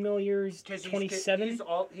 4.9 mil years, 27.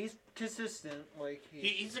 He's consistent. Like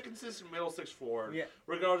he's a consistent middle 6 forward. Yeah.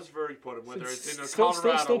 Regardless of where you put him, whether it's in a still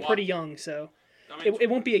Colorado, pretty young, so I mean, it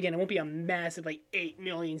won't be it won't be a massive like 8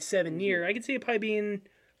 million 7 year. I could see it probably being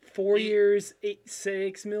 4 years,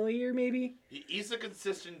 6 mil a year maybe. he's a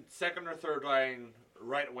consistent 2nd or 3rd line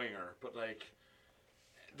right winger, but like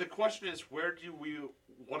the question is, where do we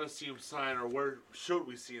want to see him sign, or where should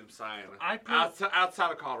we see him sign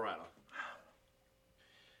outside of Colorado?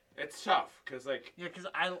 It's tough because like because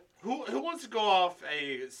who wants to go off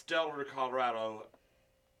a stellar Colorado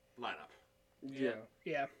lineup? Yeah.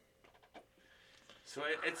 Yeah. So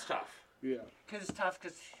it's tough. Yeah. Because it's tough.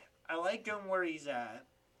 Because I like him where he's at.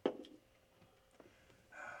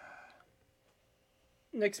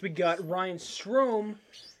 Next we got Ryan Strome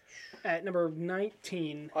at number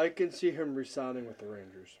 19. I can see him resigning with the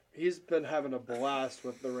Rangers. He's been having a blast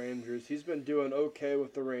with the Rangers. He's been doing okay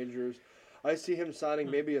with the Rangers. I see him signing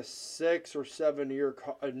maybe a 6 or 7 year,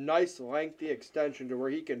 a nice lengthy extension to where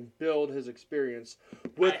he can build his experience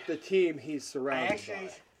with the team he's surrounded by.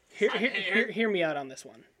 Hear me out on this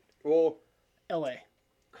one. Well, LA.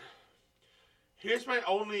 Here's my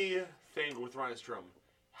only thing with Ryan Strome.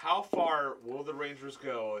 How far will the Rangers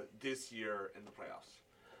go this year in the playoffs?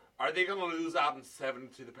 Are they going to lose out in 7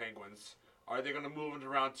 to the Penguins? Are they going to move into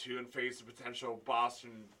round 2 and face a potential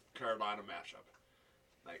Boston-Carolina matchup?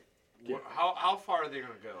 Like, how far are they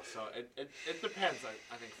going to go? So it depends,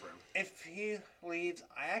 I think, for him. If he leaves,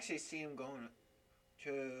 I actually see him going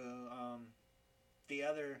to the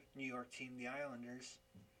other New York team, the Islanders.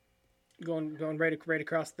 Going right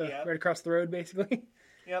across the Yep. right across the road basically.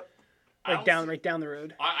 Yep. right down the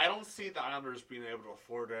road. I don't see the Islanders being able to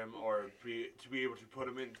afford him or to be able to put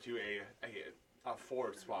him into a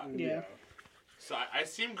forward spot. Yeah. So I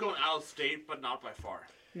see him going out of state, but not by far.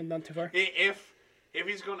 Not too far. If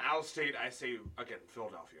he's going out of state, I say again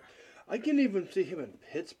Philadelphia. I can even see him in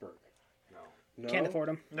Pittsburgh. No. No? Can't afford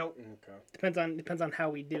him. Nope. Okay. Depends on how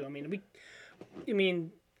we do. I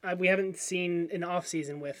mean, We haven't seen an off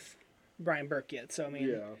season with Brian Burke yet, so I mean,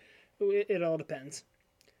 Yeah. it all depends.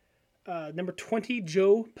 Number 20,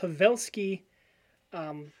 Joe Pavelski.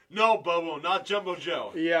 No, Bobo, not Jumbo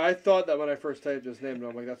Joe. Yeah, I thought that when I first typed his name, and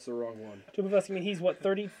I'm like, that's the wrong one. Joe Pavelski, I mean, he's what,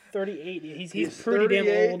 38? He's pretty 38,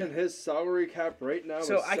 damn old. and his salary cap right now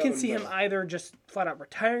So is I can $7 see him million. either just flat out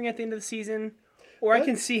retiring at the end of the season, or I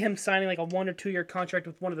can see him signing like a 1 or 2 year contract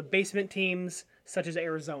with one of the basement teams, such as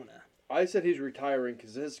Arizona. I said he's retiring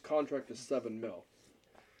because his contract is $7 million.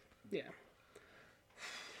 Yeah.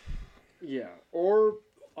 Yeah, or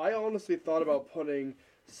I honestly thought about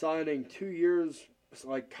signing 2 years,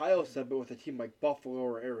 like Kyle said, but with a team like Buffalo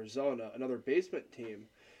or Arizona, another basement team,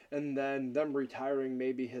 and then them retiring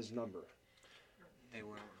maybe his number. They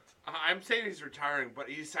were. I'm saying he's retiring, but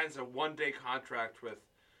he signs a 1-day contract with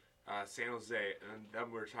San Jose, and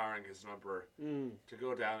them retiring his number to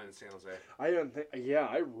go down in San Jose. I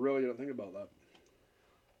really didn't think about that.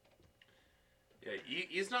 Yeah,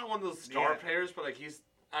 he's not one of those star players, but like he's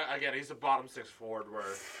a bottom 6 forward where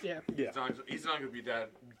he's not going to be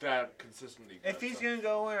that consistently good. If he's going to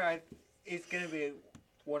go where he's going to be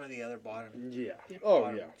one of the other bottom. Yeah.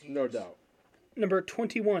 Bottom No teams. doubt. Number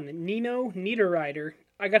 21, Nino Niederreiter.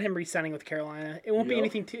 I got him re-signing with Carolina. It won't be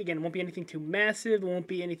anything too massive. It won't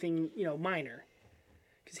be anything, minor.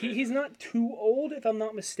 Because he's not too old, if I'm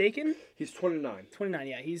not mistaken. He's 29. 29,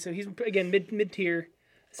 yeah. He's again mid-tier.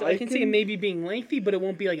 So I can see him maybe being lengthy, but it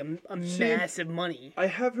won't be like a massive money. I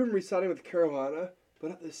have him re-signing with Carolina,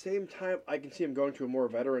 but at the same time, I can see him going to a more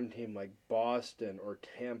veteran team like Boston or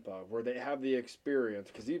Tampa, where they have the experience.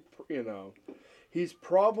 Because he's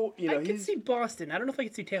probably, I can see Boston. I don't know if I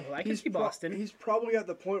can see Tampa. I can see Boston. He's probably at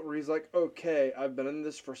the point where he's like, okay, I've been in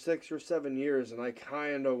this for 6 or 7 years, and I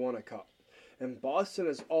kind of want a cup. And Boston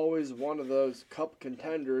is always one of those cup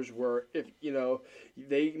contenders where if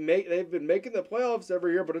they've been making the playoffs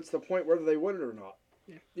every year, but it's the point whether they win it or not.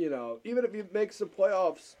 Yeah. Even if he makes the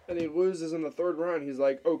playoffs and he loses in the third round, he's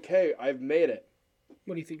like, okay, I've made it.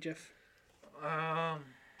 What do you think, Jeff?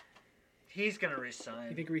 He's gonna resign.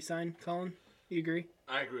 You think resign, Colin? You agree?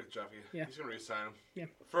 I agree with Jeffy. Yeah. He's going to re-sign him. Yeah.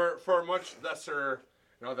 For a much lesser,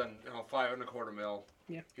 than $5.25 million.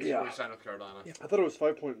 Yeah. He's going to re-sign with Carolina. Yeah. I thought it was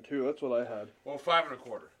 5.2. That's what I had. Well,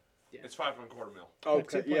 $5.25. Yeah. It's $5.25 million.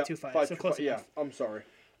 Okay, 2.25, so close 5.25. Yeah, enough. I'm sorry.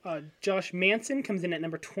 Josh Manson comes in at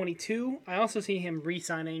number 22. I also see him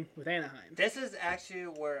re-signing with Anaheim. This is actually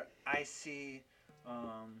where I see the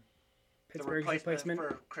Pittsburgh's replacement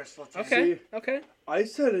for Chris Letang. Okay. See, Okay. I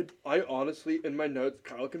said it. I honestly, in my notes,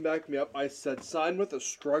 Kyle can back me up. I said sign with a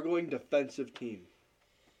struggling defensive team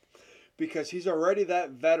because he's already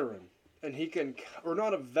that veteran, and he can, or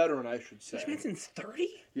not a veteran, I should say. Josh Manson's 30?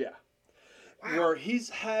 Yeah. Wow. Where he's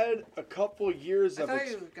had a couple years I of. thought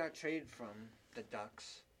he got traded from the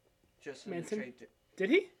Ducks. Just in the Manson? trade. Did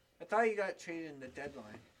he? I thought he got traded in the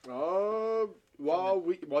deadline.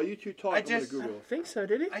 While you two talk, I'm gonna I Google. don't think so,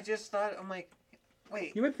 did he? I just thought, I'm like,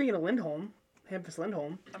 wait. You might be thinking of Lindholm. Hampus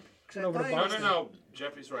Lindholm. I over to thought he Boston. was- No.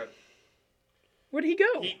 Jeffy's right. Where did he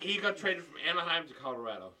go? He got traded from Anaheim to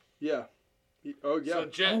Colorado. Yeah. Yeah. So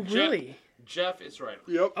Really? Jeff is right.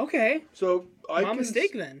 Yep. Okay. So My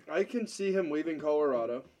mistake then. I can see him leaving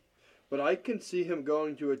Colorado, but I can see him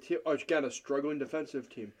going to a team again, a struggling defensive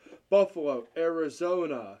team. Buffalo,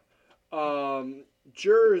 Arizona,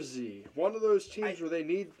 Jersey, one of those teams where they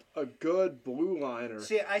need a good blue liner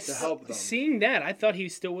to help them. Seeing that, I thought he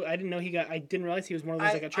was still. I didn't know he got. I didn't realize he was one of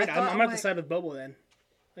those that got traded. I'm gonna have to side with Bobo then.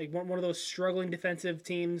 Like one of those struggling defensive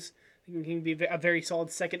teams. He can be a very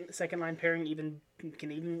solid second line pairing.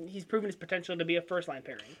 He's proven his potential to be a first line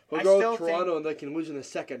pairing. He'll go to Toronto and they can lose in the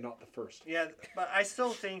second, not the first. Yeah, but I still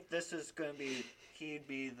think this is going to be. He'd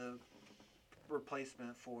be the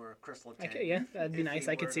replacement for Chris Letang. Okay, yeah, that'd be nice.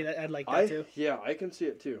 I could see that. I'd like that I too. can see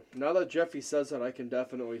it too. Now that Jeffy says that, I can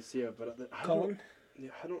definitely see it. But I Colin?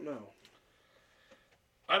 don't know.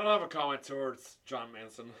 I don't have a comment towards Josh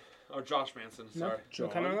Manson. Sorry. No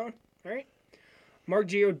comment on that one? All right. Mark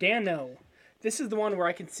Giordano. This is the one where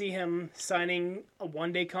I can see him signing a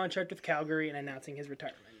one-day contract with Calgary and announcing his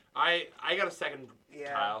retirement. I got a second,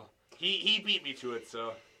 Yeah. Kyle. He beat me to it,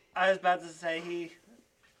 so. I was about to say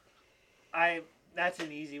that's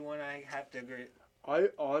an easy one. I have to agree. I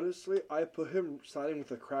put him signing with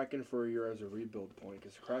the Kraken for a year as a rebuild point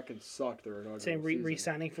because Kraken sucked their inaugural Saying season.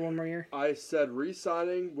 re-signing for one more year. I said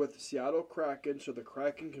re-signing with the Seattle Kraken so the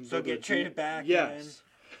Kraken can build get traded back. Yes.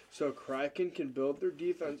 So Kraken can build their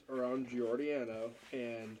defense around Giordano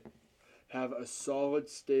and have a solid,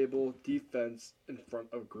 stable defense in front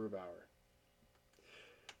of Grubauer.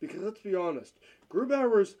 Because let's be honest,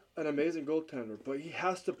 Grubauer's an amazing goaltender, but he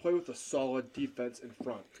has to play with a solid defense in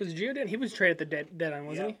front. Because Gio didn't. He was traded at the deadline,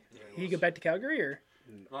 wasn't he? Yeah, He go back to Calgary or?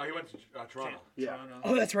 No, he went to Toronto. Yeah. Toronto.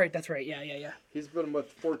 Oh, that's right. That's right. Yeah. He's been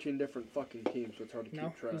with 14 different fucking teams, so it's hard to No,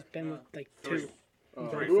 keep track. he's been with like Three. two.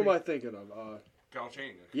 Who am I thinking of?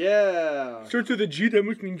 Galchenyuk. Yeah. Starts with a G. That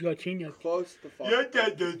must mean Galchenyuk. Close to fuck. Joe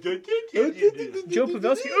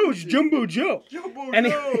Pavelski. Oh, it's Jumbo Joe. And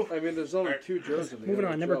I mean, there's only two Joes in the Moving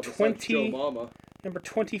on, NHL number besides 20. Joe Mama. number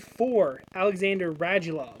 24, Alexander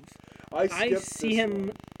Radulov. I I see this him.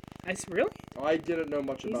 one. Really? I didn't know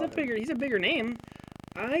much He's about a him. bigger. He's a bigger name.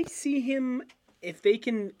 I see him if they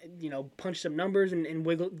can, punch some numbers and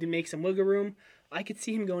wiggle, to make some wiggle room. I could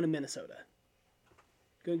see him going to Minnesota.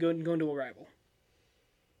 Going to a rival.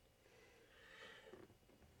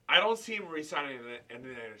 I don't see him resigning in the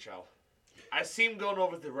NHL. I see him going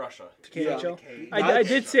over to Russia. KHL. Okay. I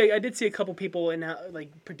did see a couple people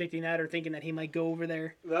predicting that or thinking that he might go over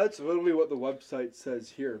there. That's literally what the website says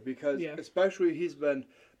here, because especially he's been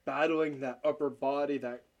battling that upper body,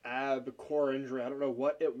 that ab core injury. I don't know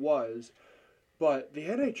what it was, but the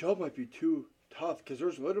NHL might be too tough because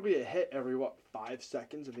there's literally a hit every 5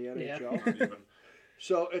 seconds in the NHL. Yeah.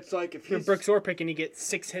 So it's like if For he's Brooks Orpik and he gets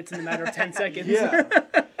 6 hits in a matter of 10 seconds. yeah,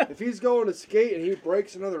 if he's going to skate and he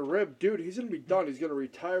breaks another rib, dude, he's gonna be done. He's gonna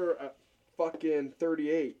retire at fucking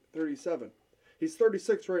 38, 37. He's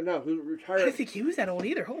 36 right now. He'll I retire. didn't think he was that old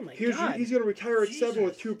either. Oh my god. He's gonna retire at 7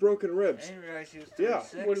 with 2 broken I ribs. didn't realize he was Yeah.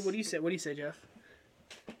 36. What do you say? What do you say, Jeff?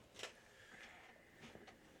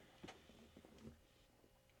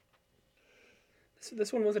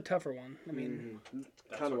 This one was a tougher one. I mean,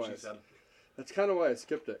 That's Kind of what why. she said. That's kind of why I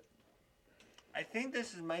skipped it. I think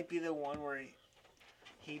might be the one where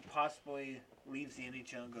he possibly leaves the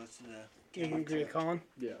NHL and goes to the. you agree with Colin?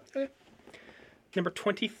 Yeah. Number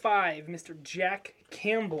 25, Mr. Jack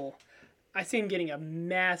Campbell. I see him getting a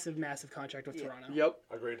massive, massive contract with Toronto. Yep.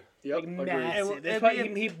 Agreed. Yep. Like Agreed. massive. That's It'd why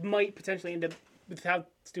be he might potentially end up with how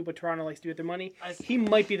stupid Toronto likes to do with their money. I- He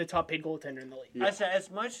might be the top paid goaltender in the league. Yeah. I said, as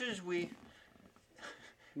much as we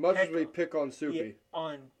Much as Heck, we pick on Soupy.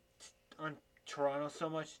 on Toronto so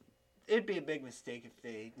much, it'd be a big mistake if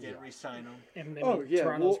they didn't Yeah. re-sign him. And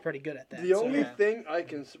Toronto's well, pretty good at that. The so. only yeah. thing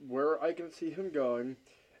where I can see him going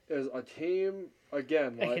is a team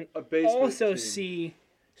again, I like can a basement also team. see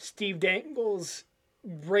Steve Dangle's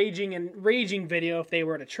raging video if they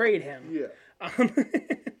were to trade him. Yeah.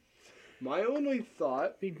 My only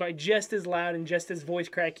thought. By just as loud and just as voice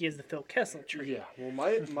cracky as the Phil Kessel trade. Yeah. Well,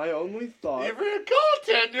 my only thought. If you're a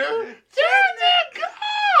goaltender, turn that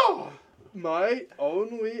goal! My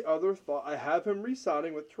only other thought. I have him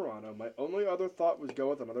re-signing with Toronto. My only other thought was go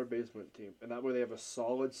with another basement team, and that way they have a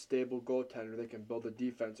solid, stable goaltender. They can build a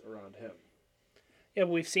defense around him. Yeah,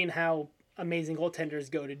 but we've seen how amazing goaltenders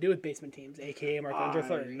go to do with basement teams, a.k.a. Marc-Andre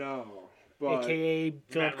Fleury, No. But a.k.a.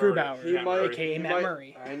 Philip Murray. Grubauer, He might- a.k.a. he Matt might-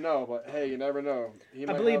 Murray. I know, but hey, you never know. He I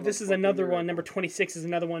might believe have this a is fucking another one. miracle. Number 26 is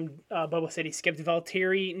another one. Bubba said he skipped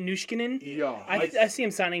Valtteri Nushkinen. Yeah. I see him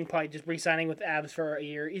signing, probably just re-signing with Avs for a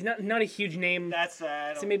year. He's not a huge name. That's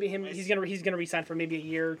that. So maybe he's gonna re-sign for maybe a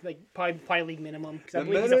year, like probably league minimum, because I The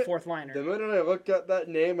believe he's a minute- fourth liner. The minute I looked at that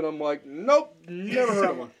name and I'm like, nope, never heard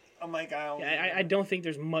of him. I'm like, I don't think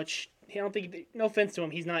there's much. I don't think. No offense to him,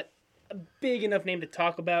 he's not a big enough name to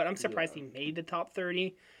talk about. I'm surprised he made the top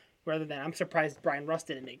 30, rather than I'm surprised Brian Rust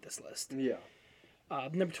didn't make this list. Yeah.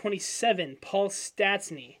 Number 27, Paul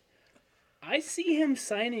Stastny. I see him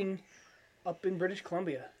signing up in British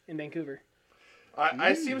Columbia, in Vancouver.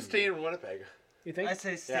 I see him staying in Winnipeg. You think? I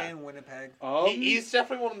say stay in Winnipeg. He's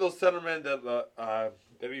definitely one of those centermen that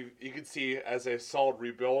you could see as a solid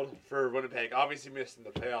rebuild for Winnipeg. Obviously missing the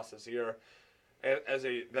playoffs this year as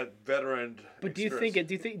that veteran. But do you think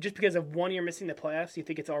just because of 1 year missing the playoffs, do you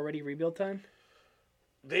think it's already rebuild time?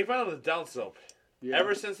 they've been on the downslope Yeah.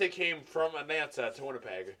 ever since they came from Atlanta to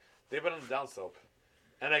Winnipeg? They've been on the downslope,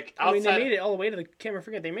 and like I mean, outside, they made it all the way to the. Can't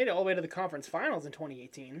forget, they made it all the way to the conference finals in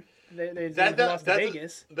 2018. They that lost to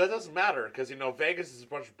Vegas. That doesn't matter because Vegas is a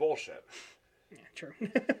bunch of bullshit. Yeah, true.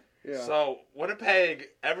 Yeah. So Winnipeg,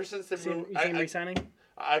 ever since they You see moved, him resigning?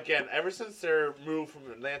 ever since their move from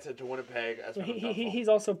Atlanta to Winnipeg, has been a downfall. He's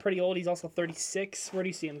also pretty old. He's also 36. Where do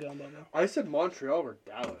you see him going, Bobo? I said Montreal or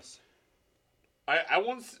Dallas. I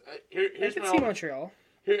once I here's could my see only, Montreal.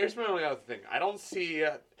 here's my only other thing. I don't see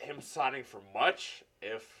him signing for much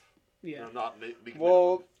if Yeah. not league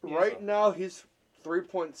Well, minimum. right now he's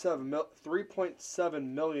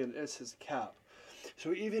 3.7 million is his cap.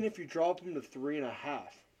 So even if you drop him to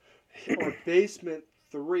 3.5 or basement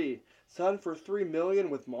 3, sign for 3 million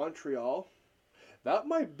with Montreal, that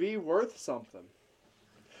might be worth something.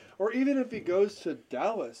 Or even if he goes to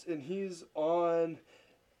Dallas and he's on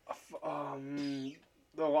the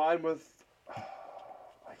line with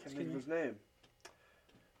I can't think of his name.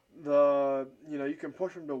 You can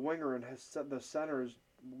push him to winger and the center is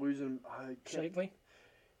losing. Shifley?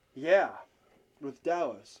 Yeah, with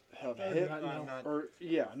Dallas. Have him not- or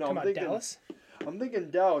yeah no. Come I'm on, thinking Dallas? I'm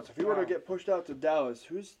thinking Dallas. If he were to Oh. get pushed out to Dallas,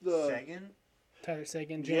 who's the Sagan? Tyler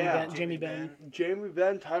Sagan, Yeah. Jamie Benn. Jamie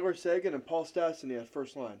Benn, Tyler Sagan, and Paul Stastny at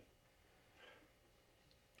first line?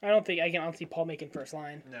 I don't think I can honestly Paul making first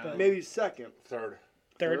line. No. But Maybe second. Third.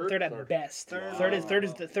 third at Third. best. Third.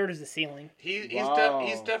 Third is the ceiling. He's Wow.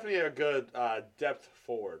 he's definitely a good depth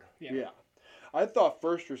forward. Yeah. I thought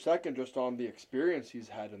first or second just on the experience he's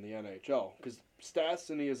had in the NHL. Because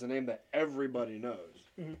Stastny is a name that everybody knows.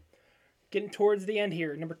 Getting towards the end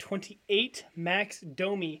here, number 28, Max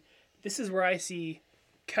Domi. This is where I see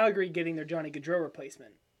Calgary getting their Johnny Gaudreau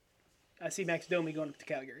replacement. I see Max Domi going up to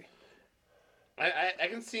Calgary. I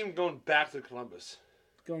can see him going back to Columbus.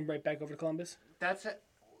 Going right back over to Columbus. That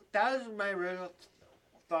was my real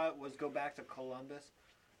thought was go back to Columbus,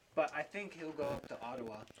 but I think he'll go up to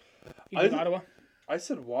Ottawa. You I think think- Ottawa? I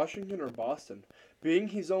said Washington or Boston. Being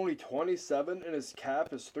he's only 27 and his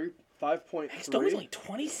cap is 5.3. Max Domi's only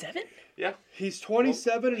 27? Yeah. He's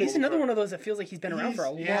 27 and He's his another one of those that feels like he's been around for a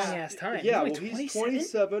long He's- ass time. Yeah, he's well, only he's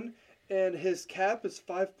 27 and his cap is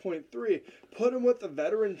 5.3. Put him with a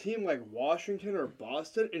veteran team like Washington or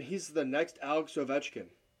Boston, and he's the next Alex Ovechkin.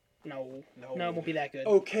 No, No. it won't be that good.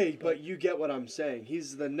 Okay, but you get what I'm saying.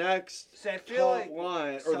 He's the next See, I feel top like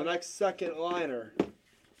line or the some- next second liner.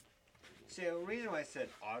 See, the reason why I said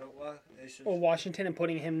Ottawa is just Or Washington and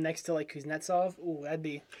putting him next to like Kuznetsov. Ooh, that'd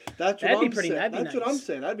be. That's what That'd be I'm pretty- saying. that'd be That's what I'm nice.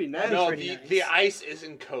 saying. That'd be nice. That'd be No, pretty the, nice. the ice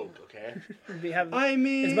isn't Coke, okay? We have I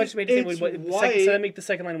mean, as much as we say it's what white. so that make the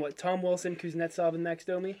second line what? Tom Wilson, Kuznetsov, and Max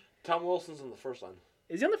Domi. Tom Wilson's on the first line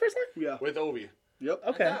Is he on the first line? Yeah. with Ovi. Yep.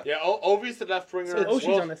 Okay. Yeah, Ovi's the left winger. So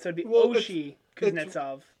Oshie's on this. So it'd be well, Oshie, it's-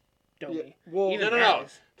 Kuznetsov, Domi. Yeah, well, Even No. that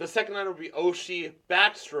is- The second line would be Oshie,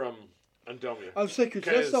 Backstrom, and Domi. I was saying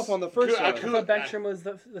Kuznetsov on the first Ku- line. I thought Backstrom was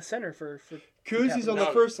the center for Kuzi's on the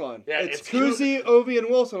No. first line. Yeah, it's it's Kuzi, Ovi, and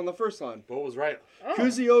Wilson on the first line. Bo was right. Oh.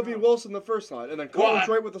 Kuzi, Ovi, and Wilson the first line, and then Well, Collins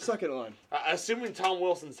I- right with the second line. Assuming Tom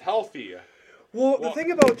Wilson's healthy. Well, the Well,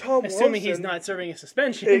 thing about Tom Assuming Wilson, he's not serving a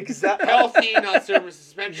suspension. exactly. Healthy, not serving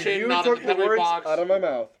suspension, You not in took the the penalty words box. out of my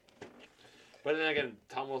mouth. But then again,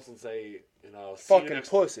 Tom Wilson's see you Fucking next.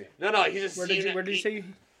 pussy. No, he's just Where see did you you where did you ne- say you,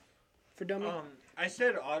 for Domi? I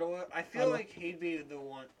said Ottawa. I feel Ottawa. like he'd be the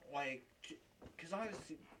one, like, because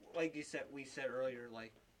obviously, like we said earlier,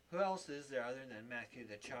 like, who else is there other than Matthew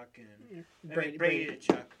Tkachuk and Brady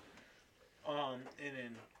Tkachuk, and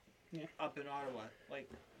then Yeah. up in Ottawa, like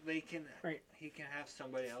they can, Right. he can have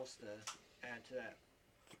somebody else to add to that.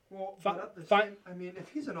 Well, Fi- but at the fi- same, I mean, if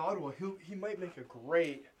he's in Ottawa, he might make a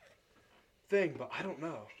great thing, but I don't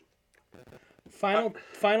know.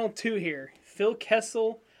 Final two here. Phil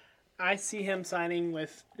Kessel. I see him signing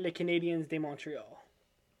with Les Canadiens de Montreal.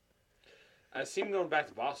 I see him going back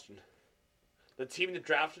to Boston. The team that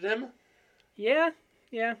drafted him. Yeah.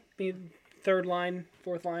 Be third line,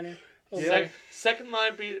 fourth liner. Yeah. Second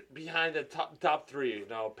line behind the top three.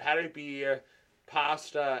 Patty Beer,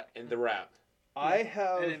 Pasta, and the Rat. I And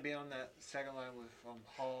have then be on that second line with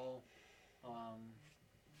Hall.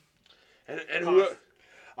 And who?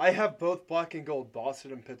 I have both black and gold,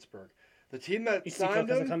 Boston and Pittsburgh. The team that You see Phil signed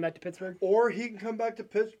Kessel him, come back to Pittsburgh? or he can come back to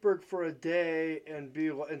Pittsburgh for a day and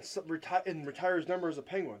retire his number as a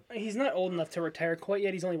Penguin. He's not old enough to retire quite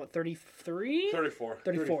yet. He's only, 33? 34.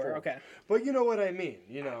 34, okay. But you know what I mean,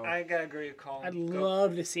 I gotta agree with Colin. I'd Go-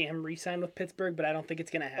 love to see him re-sign with Pittsburgh, but I don't think it's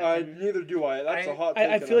going to happen. Neither do I. That's a hot take.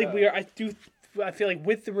 I that feel like have. I feel like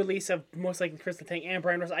with the release of most likely Chris Letang and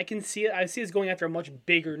Brian Russell, I see us going after a much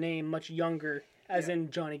bigger name, much younger, as in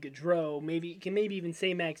Johnny Gaudreau. Maybe even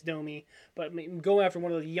say Max Domi, but go after one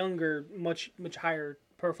of those younger, much higher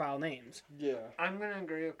profile names. Yeah. I'm gonna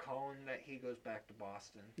agree with Colin that he goes back to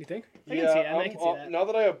Boston. You think? I Yeah, can see it. I can see that. now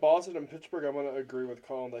that I have Boston and Pittsburgh, I'm going to agree with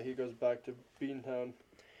Colin that he goes back to Beantown,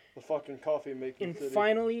 the fucking coffee making And city.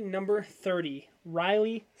 finally, number 30,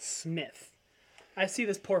 Riley Smith. I see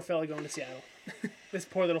this poor fella going to Seattle. This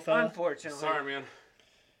poor little fella. Unfortunately, Sorry, man.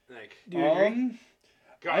 Like, Do you agree?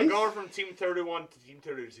 going from Team 31 to Team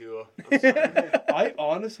 32. I'm sorry. I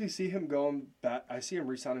honestly see him going back. I see him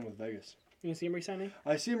re-signing with Vegas. You can see him resigning?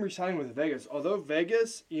 I see him re-signing with Vegas. Although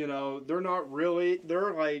Vegas, they're not really,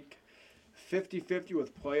 they're like 50-50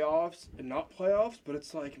 with playoffs and not playoffs, but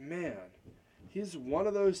it's like, man, he's one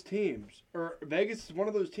of those teams, or Vegas is one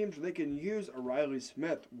of those teams where they can use a Riley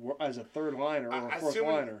Smith as a third liner or a fourth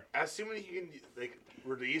liner. Assuming he can, like,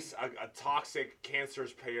 release a toxic,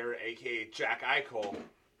 cancerous player, aka Jack Eichel.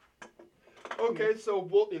 Okay, so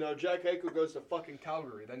Jack Eichel goes to fucking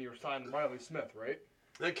Calgary. Then you're signing Riley Smith, right?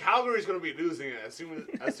 Then Calgary's going to be losing it as soon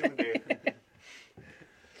as they.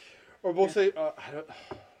 Or we'll say,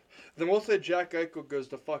 then we'll say Jack Eichel goes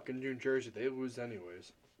to fucking New Jersey. They lose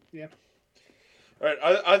anyways. Yeah. All right,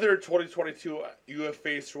 other 2022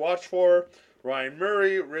 UFAs to watch for: Ryan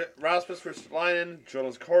Murray, Rasmus Ristolainen,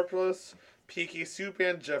 Jonas Korpisalo, PK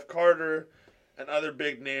Subban, Jeff Carter, and other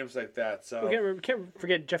big names like that. So We can't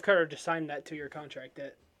forget Jeff Carter just signed that 2-year contract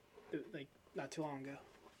like not too long ago.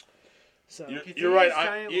 So you're right.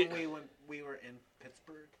 When we were in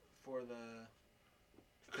Pittsburgh for the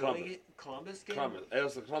Columbus game. It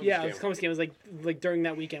was the Columbus yeah, game. it was Columbus game. It was like during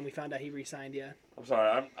that weekend we found out he re-signed. Yeah. I'm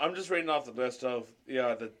sorry. I'm just reading off the list of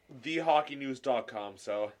the thehockeynews.com.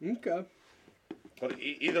 So Okay. but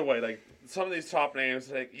either way, like some of these top names,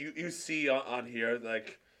 like you see on here,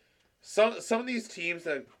 like some of these teams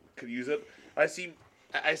that could use it. I see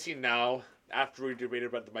now after we debated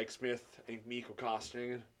about the Mike Smith and Mikko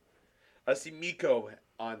Kostin, I see Mikko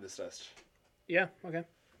on this list. Yeah. Okay.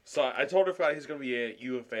 So I totally forgot he's going to be a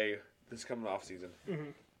UFA this coming off season. Mm-hmm.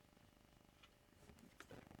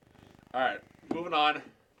 All right, moving on.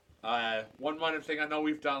 One minor thing. I know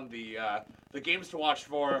we've done the games to watch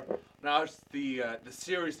for. Now it's the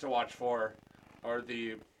series to watch for, or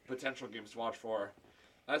the potential games to watch for.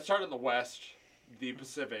 Let's start in the West, the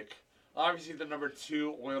Pacific. Obviously, the number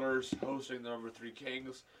 2 Oilers hosting the number 3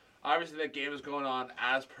 Kings. Obviously, that game is going on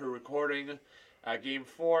as per recording. Game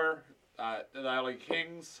 4, the LA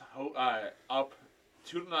Kings up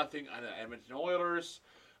 2-0 on the Edmonton Oilers.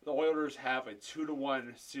 The Oilers have a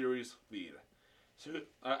 2-1 series lead. So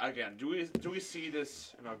again, do we see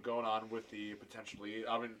this going on with the potential lead?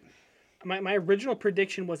 I mean, my original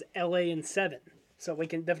prediction was LA in 7, so we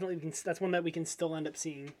can that's one that we can still end up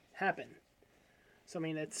seeing happen. So I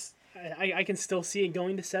mean, I can still see it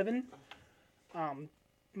going to 7.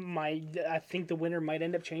 I think the winner might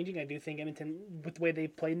end up changing. I do think Edmonton, with the way they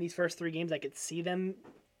played in these first 3 games, I could see them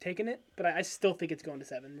taking it, but I still think it's going to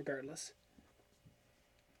 7 regardless.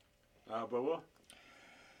 Bobo?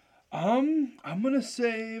 I'm gonna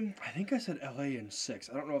say I think I said LA in 6.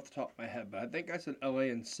 I don't know off the top of my head, but I think I said LA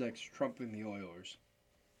in 6, trumping the Oilers.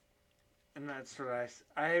 And that's what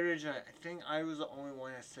I originally. I think I was the only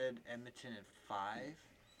one that said Edmonton at 5.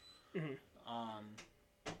 Mm-hmm.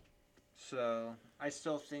 So I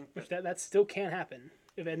still think Which that still can happen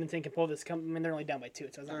if Edmonton can pull this. I mean, they're only down by 2,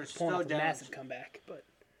 so it's not like pulling off a massive comeback. But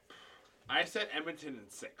I said Edmonton in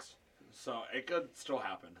 6, so it could still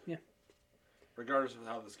happen. Yeah. Regardless of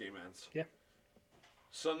how this game ends. Yeah.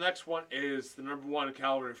 So the next one is the number 1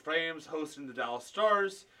 Calgary Flames hosting the Dallas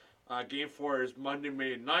Stars. Game 4 is Monday,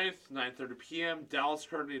 May 9th, 9:30 p.m. Dallas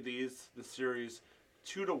currently leads the series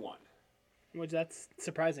 2-1. Which that's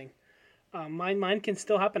surprising. Mine can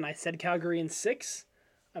still happen. I said Calgary in 6.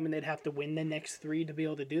 I mean, they'd have to win the next 3 to be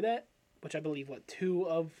able to do that. Which I believe, I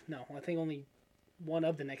think only 1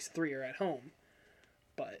 of the next 3 are at home.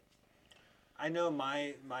 But I know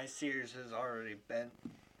my series has already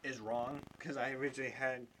is wrong because I originally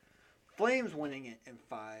had Flames winning it in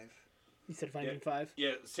 5. you said Flames in 5.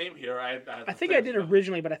 Yeah, same here. I think I did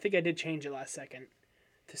originally, but I think I did change it last second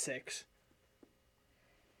to 6.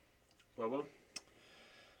 Bobo?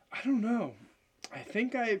 I don't know. I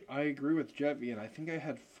think I agree with Jeffy, and I think I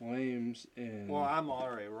had Flames in. Well, I'm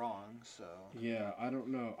already wrong, so. Yeah, I don't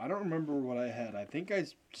know. I don't remember what I had. I think I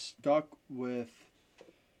stuck with.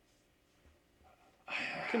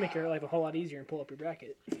 Can make your life a whole lot easier and pull up your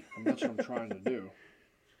bracket. And that's what I'm trying to do.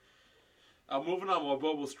 Moving on while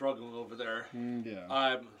Bobo's struggling over there.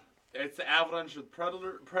 Yeah. It's the Avalanche with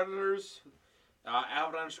Predators.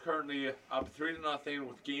 Avalanche currently up 3-0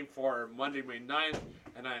 with Game 4 Monday, May 9th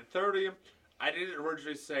at 9:30. I didn't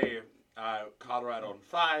originally say Colorado in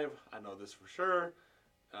 5. I know this for sure.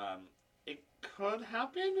 It could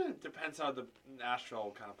happen. It depends how the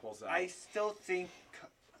Nashville kind of pulls out. I still think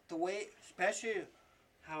the way, especially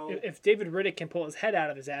how. If David Riddick can pull his head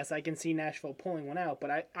out of his ass, I can see Nashville pulling one out.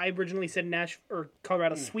 But I originally said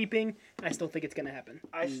Colorado sweeping, and I still think it's going to happen.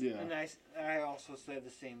 I also said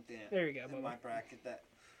the same thing. There you go, in Bubba. my bracket that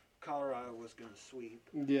Colorado was going to sweep.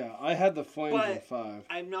 Yeah, I had the Flames in 5.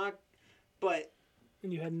 I'm not. But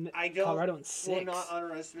And you had I don't. Colorado in 6. Will not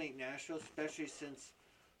underestimate Nashville, especially since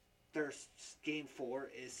their Game 4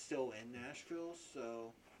 is still in Nashville.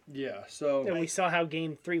 So. Yeah, so. And we saw how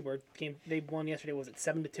Game 3 they won yesterday. Was it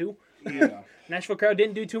 7-2? Yeah. Nashville crowd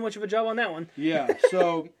didn't do too much of a job on that one. Yeah,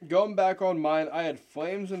 so going back on mine, I had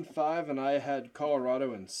Flames in 5 and I had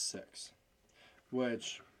Colorado in 6.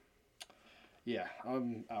 Which, yeah,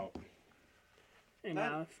 I'm out.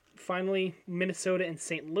 And finally, Minnesota and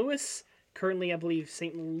St. Louis. Currently, I believe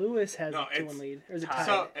St. Louis has a 2-1 lead. Or is it tied?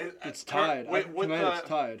 So It's tied. Tonight it's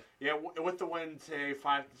tied. Yeah, with the win today,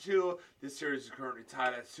 5-2. This series is currently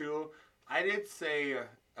tied at 2. I did say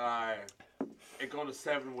it going to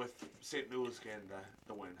 7 with St. Louis getting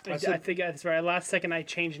the win. I think that's right. Last second, I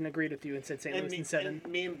changed and agreed with you and said St. Louis in 7.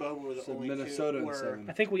 And me and Bo were the only Minnesota two. in 7.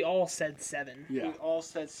 I think we all said 7. Yeah. We all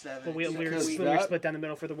said 7. But we were that- split down the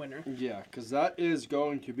middle for the winner. Yeah, because that is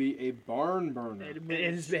going to be a barn burner.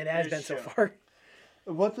 It has been so far.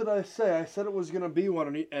 What did I say? I said it was going to be one,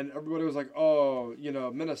 and everybody was like, oh,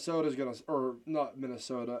 Minnesota's going to, or not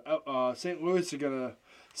Minnesota, St. Louis is going to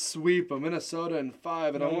sweep a Minnesota in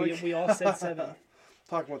 5. And No, I'm like, we all said 7.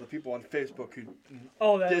 talking about the people on Facebook who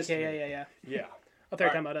Oh, that dissed okay, me. yeah. Yeah. I thought you were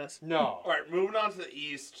talking about us. No. All right, moving on to the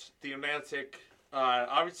East, the Atlantic.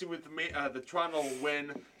 Obviously, with the Toronto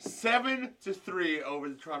win 7-3 over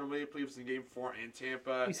the Toronto Maple Leafs in Game 4 in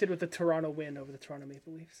Tampa. You said with the Toronto win over the Toronto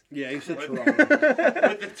Maple Leafs. Yeah, you said Toronto.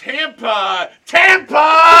 With the Tampa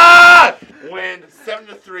win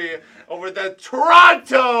 7-3 over the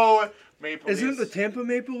Toronto Maple Leafs. Isn't it the Tampa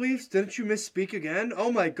Maple Leafs? Didn't you misspeak again?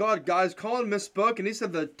 Oh my God, guys, Colin misspoke, and he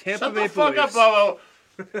said the Tampa Shut the Maple fuck Leafs. up,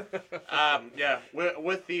 Bobo. Yeah,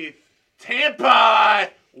 with the Tampa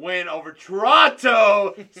win over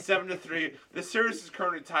Toronto 7-3. The series is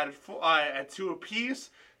currently tied at 2 apiece.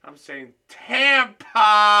 I'm saying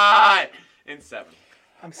Tampa in 7.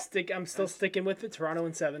 I'm still sticking with it. Toronto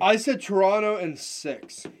in 7. I said Toronto in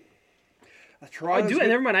 6.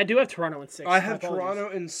 Never mind. I do have Toronto in 6. I have My apologies.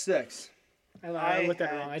 Toronto in 6. I looked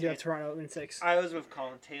at it wrong. I do have Toronto in 6. I was with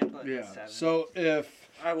Colin. Tampa Yeah. in 7. So if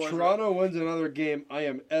I wasn't. Toronto wins another game, I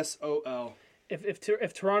am SOL.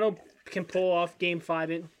 If Toronto can pull off Game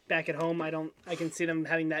 5 back at home, I can see them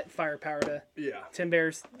having that firepower to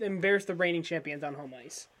embarrass the reigning champions on home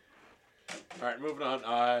ice. All right, moving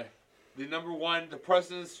on. The number 1, the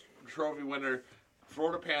President's Trophy winner,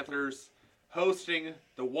 Florida Panthers, hosting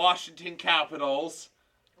the Washington Capitals.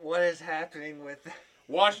 What is happening with...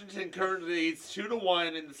 Washington currently leads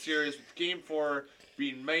 2-1 in the series, with Game 4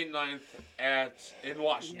 being May 9th in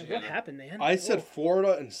Washington. Yeah, what happened, man? I said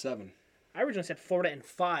Florida in 7. I originally said Florida in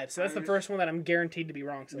 5, so that's the first one that I'm guaranteed to be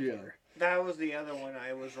wrong so far. That was the other one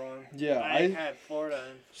I was wrong. Yeah, I had Florida.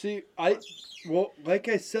 See, like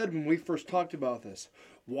I said when we first talked about this,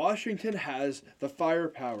 Washington has the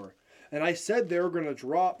firepower. And I said they were going to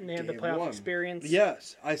drop And they have game the playoff 1. experience.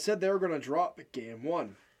 Yes, I said they were going to drop Game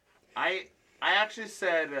 1. I actually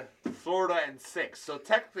said Florida in 6, so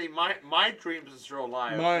technically my dreams are still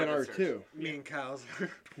alive. Mine are too. Me and Kyle's.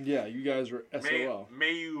 Yeah, you guys were SOL.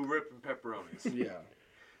 May you rip in pepperonis. Yeah.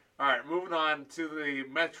 All right, moving on to the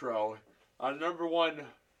Metro. Number 1,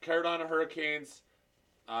 Carolina Hurricanes,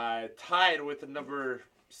 tied with the number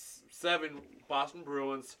 7 Boston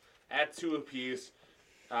Bruins at 2 apiece.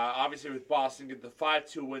 Obviously, with Boston getting the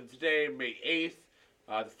 5-2 win today, May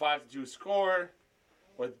 8th. The 5-2 score,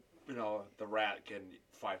 with the Rat getting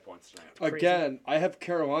 5 points tonight. Again, I have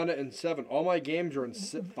Carolina in 7. All my games are in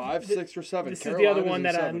 5, 6, or 7. This is the other one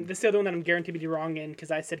that I'm guaranteed to be wrong in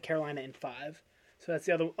because I said Carolina in 5. So that's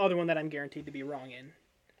the other one that I'm guaranteed to be wrong in.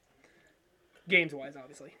 Games wise,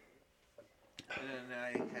 obviously. And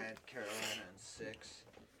I had Carolina in 6.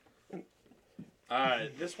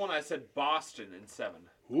 This one I said Boston in 7.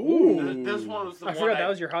 Ooh. This one was the I one. forgot that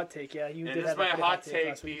was your hot take. Yeah, you And did this have is my a pretty hot take take,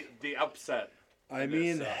 last week. the upset. I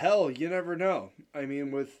mean, hell, you never know. I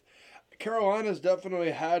mean, with Carolina's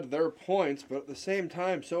definitely had their points, but at the same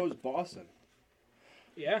time, so is Boston.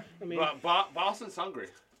 Yeah, I mean, But Boston's hungry.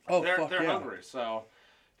 Oh, they're fuck yeah. hungry, so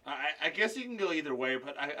I guess you can go either way.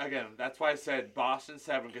 But again, that's why I said Boston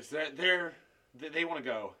 7 because they want to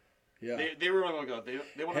go. Yeah. They really want to go.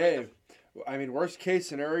 They want to. Hey, I mean, worst case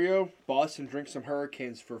scenario, Boston drinks some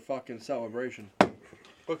Hurricanes for fucking celebration.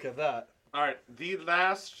 Look at that. All right, the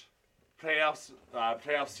last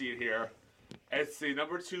playoff seed here. It's the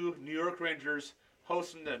number 2 New York Rangers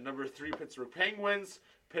hosting the number 3 Pittsburgh Penguins.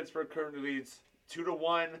 Pittsburgh currently leads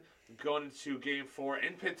 2-1 going into Game 4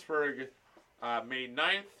 in Pittsburgh, May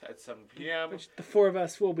 9th at 7 p.m. which the 4 of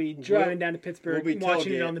us will be driving down to Pittsburgh, we'll be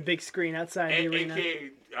watching it tailgate. on the big screen outside the arena.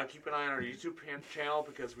 AKA, keep an eye on our YouTube channel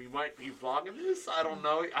because we might be vlogging this. I don't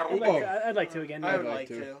know. I don't Oh. know. I'd like to again. I would like like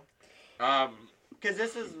to. to. Because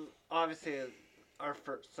this is obviously our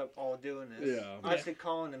first of all doing this. Yeah. Obviously,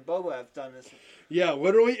 Colin and Bobo have done this. Yeah,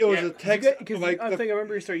 literally, it was Yeah, a text. Because Like I the, think I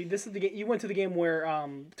remember your story. This is the game. You went to the game where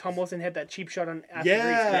Tom Wilson hit that cheap shot on after Yeah.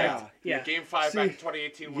 Greece, correct? Yeah, Game 5 See, back in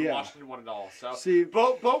 2018 when yeah. Washington won it all. So, See-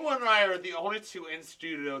 Bobo and I are the only 2 in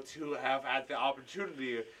studio to have had the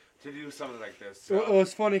opportunity to do something like this. Well, So.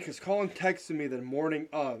 it's funny because Colin texted me the morning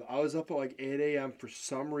of. I was up at like 8 a.m. for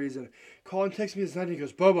some reason. Colin texted me this night and he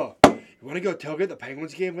goes, Bobo, you want to go tailgate the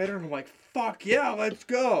Penguins game later? And I'm like, fuck yeah, let's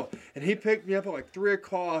go. And he picked me up at like 3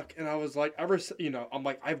 o'clock and I was like, I'm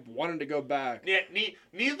like, I've wanted to go back. Yeah,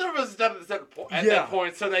 neither of us done this at Yeah. that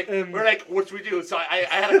point. So like, we're like, what should we do? So I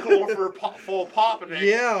had a call for a full pop, and like,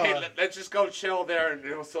 Yeah. hey, let's just go chill there and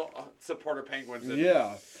support the Penguins. And,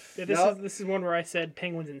 Yeah. Yeah, this is one where I said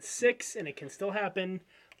Penguins in 6, and it can still happen.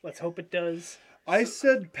 Let's hope it does. I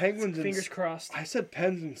said Penguins in Fingers crossed. I said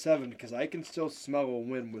Pens in 7 because I can still smell a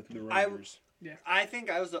win with the Rangers. I think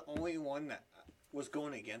I was the only one that was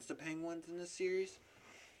going against the Penguins in this series.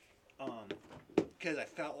 Because I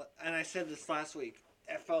felt, and I said this last week,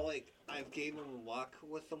 I felt like I gave them luck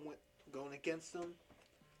with them going against them.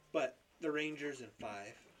 But the Rangers in 5,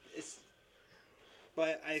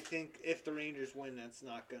 but I think if the Rangers win, that's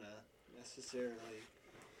not gonna necessarily.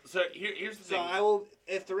 So here's the thing. So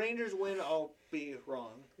if the Rangers win, I'll be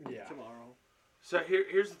wrong tomorrow. So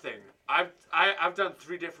here's the thing. I've done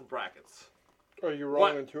 3 different brackets. Are you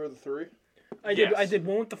wrong in 2 of the 3? I did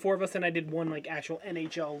one with the 4 of us, and I did one like actual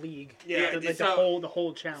NHL league. Yeah, the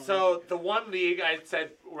whole challenge. So the one league I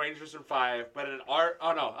said Rangers in 5, but in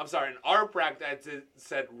our bracket I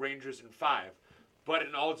said Rangers in 5, but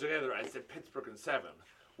in all together I said Pittsburgh in 7,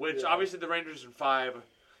 which obviously the Rangers in 5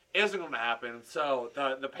 isn't going to happen. So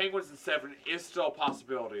the Penguins in 7 is still a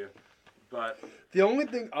possibility, but the only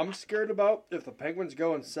thing I'm scared about if the Penguins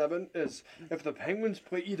go in 7 is if the Penguins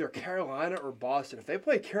play either Carolina or Boston. If they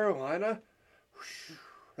play Carolina,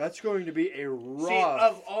 that's going to be a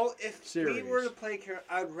rough series. we were to play Carolina,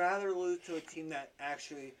 I'd rather lose to a team that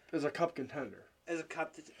actually is a cup contender. Is a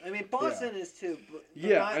cup. I mean, Boston is too, but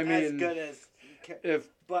not as good as.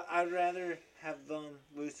 But I'd rather have them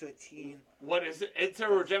lose to a team. What is it? It's a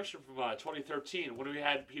redemption from 2013 when we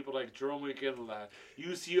had people like Jerome Wick and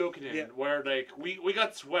UC Okinen, where like we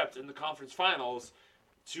got swept in the conference finals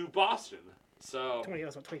to Boston. So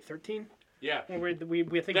 2013. Yeah. Well, we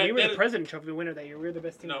were the President Trophy winner that year. We were the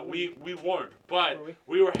best team. No, we weren't, but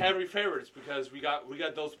we were heavy favorites because we got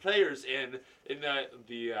those players in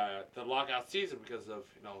the lockout season because of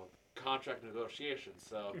contract negotiations.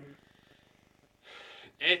 So.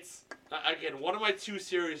 It's, again, one of my 2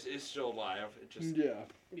 series is still alive. It just... Yeah.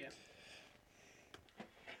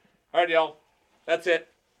 All right, y'all. That's it.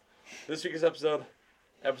 This week's episode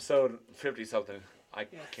 50-something. I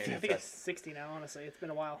can't I think it's 60 now, honestly. It's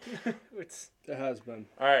been a while. It has been.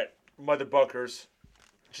 All right, Mother Bunkers.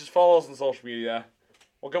 Just follow us on social media.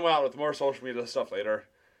 We'll come out with more social media stuff later.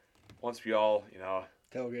 Once we all,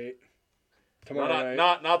 Tailgate.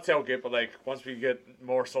 Not tailgate, but, once we get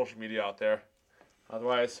more social media out there.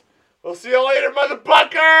 Otherwise, we'll see you later, Mother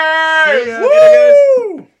Bunkers! See ya.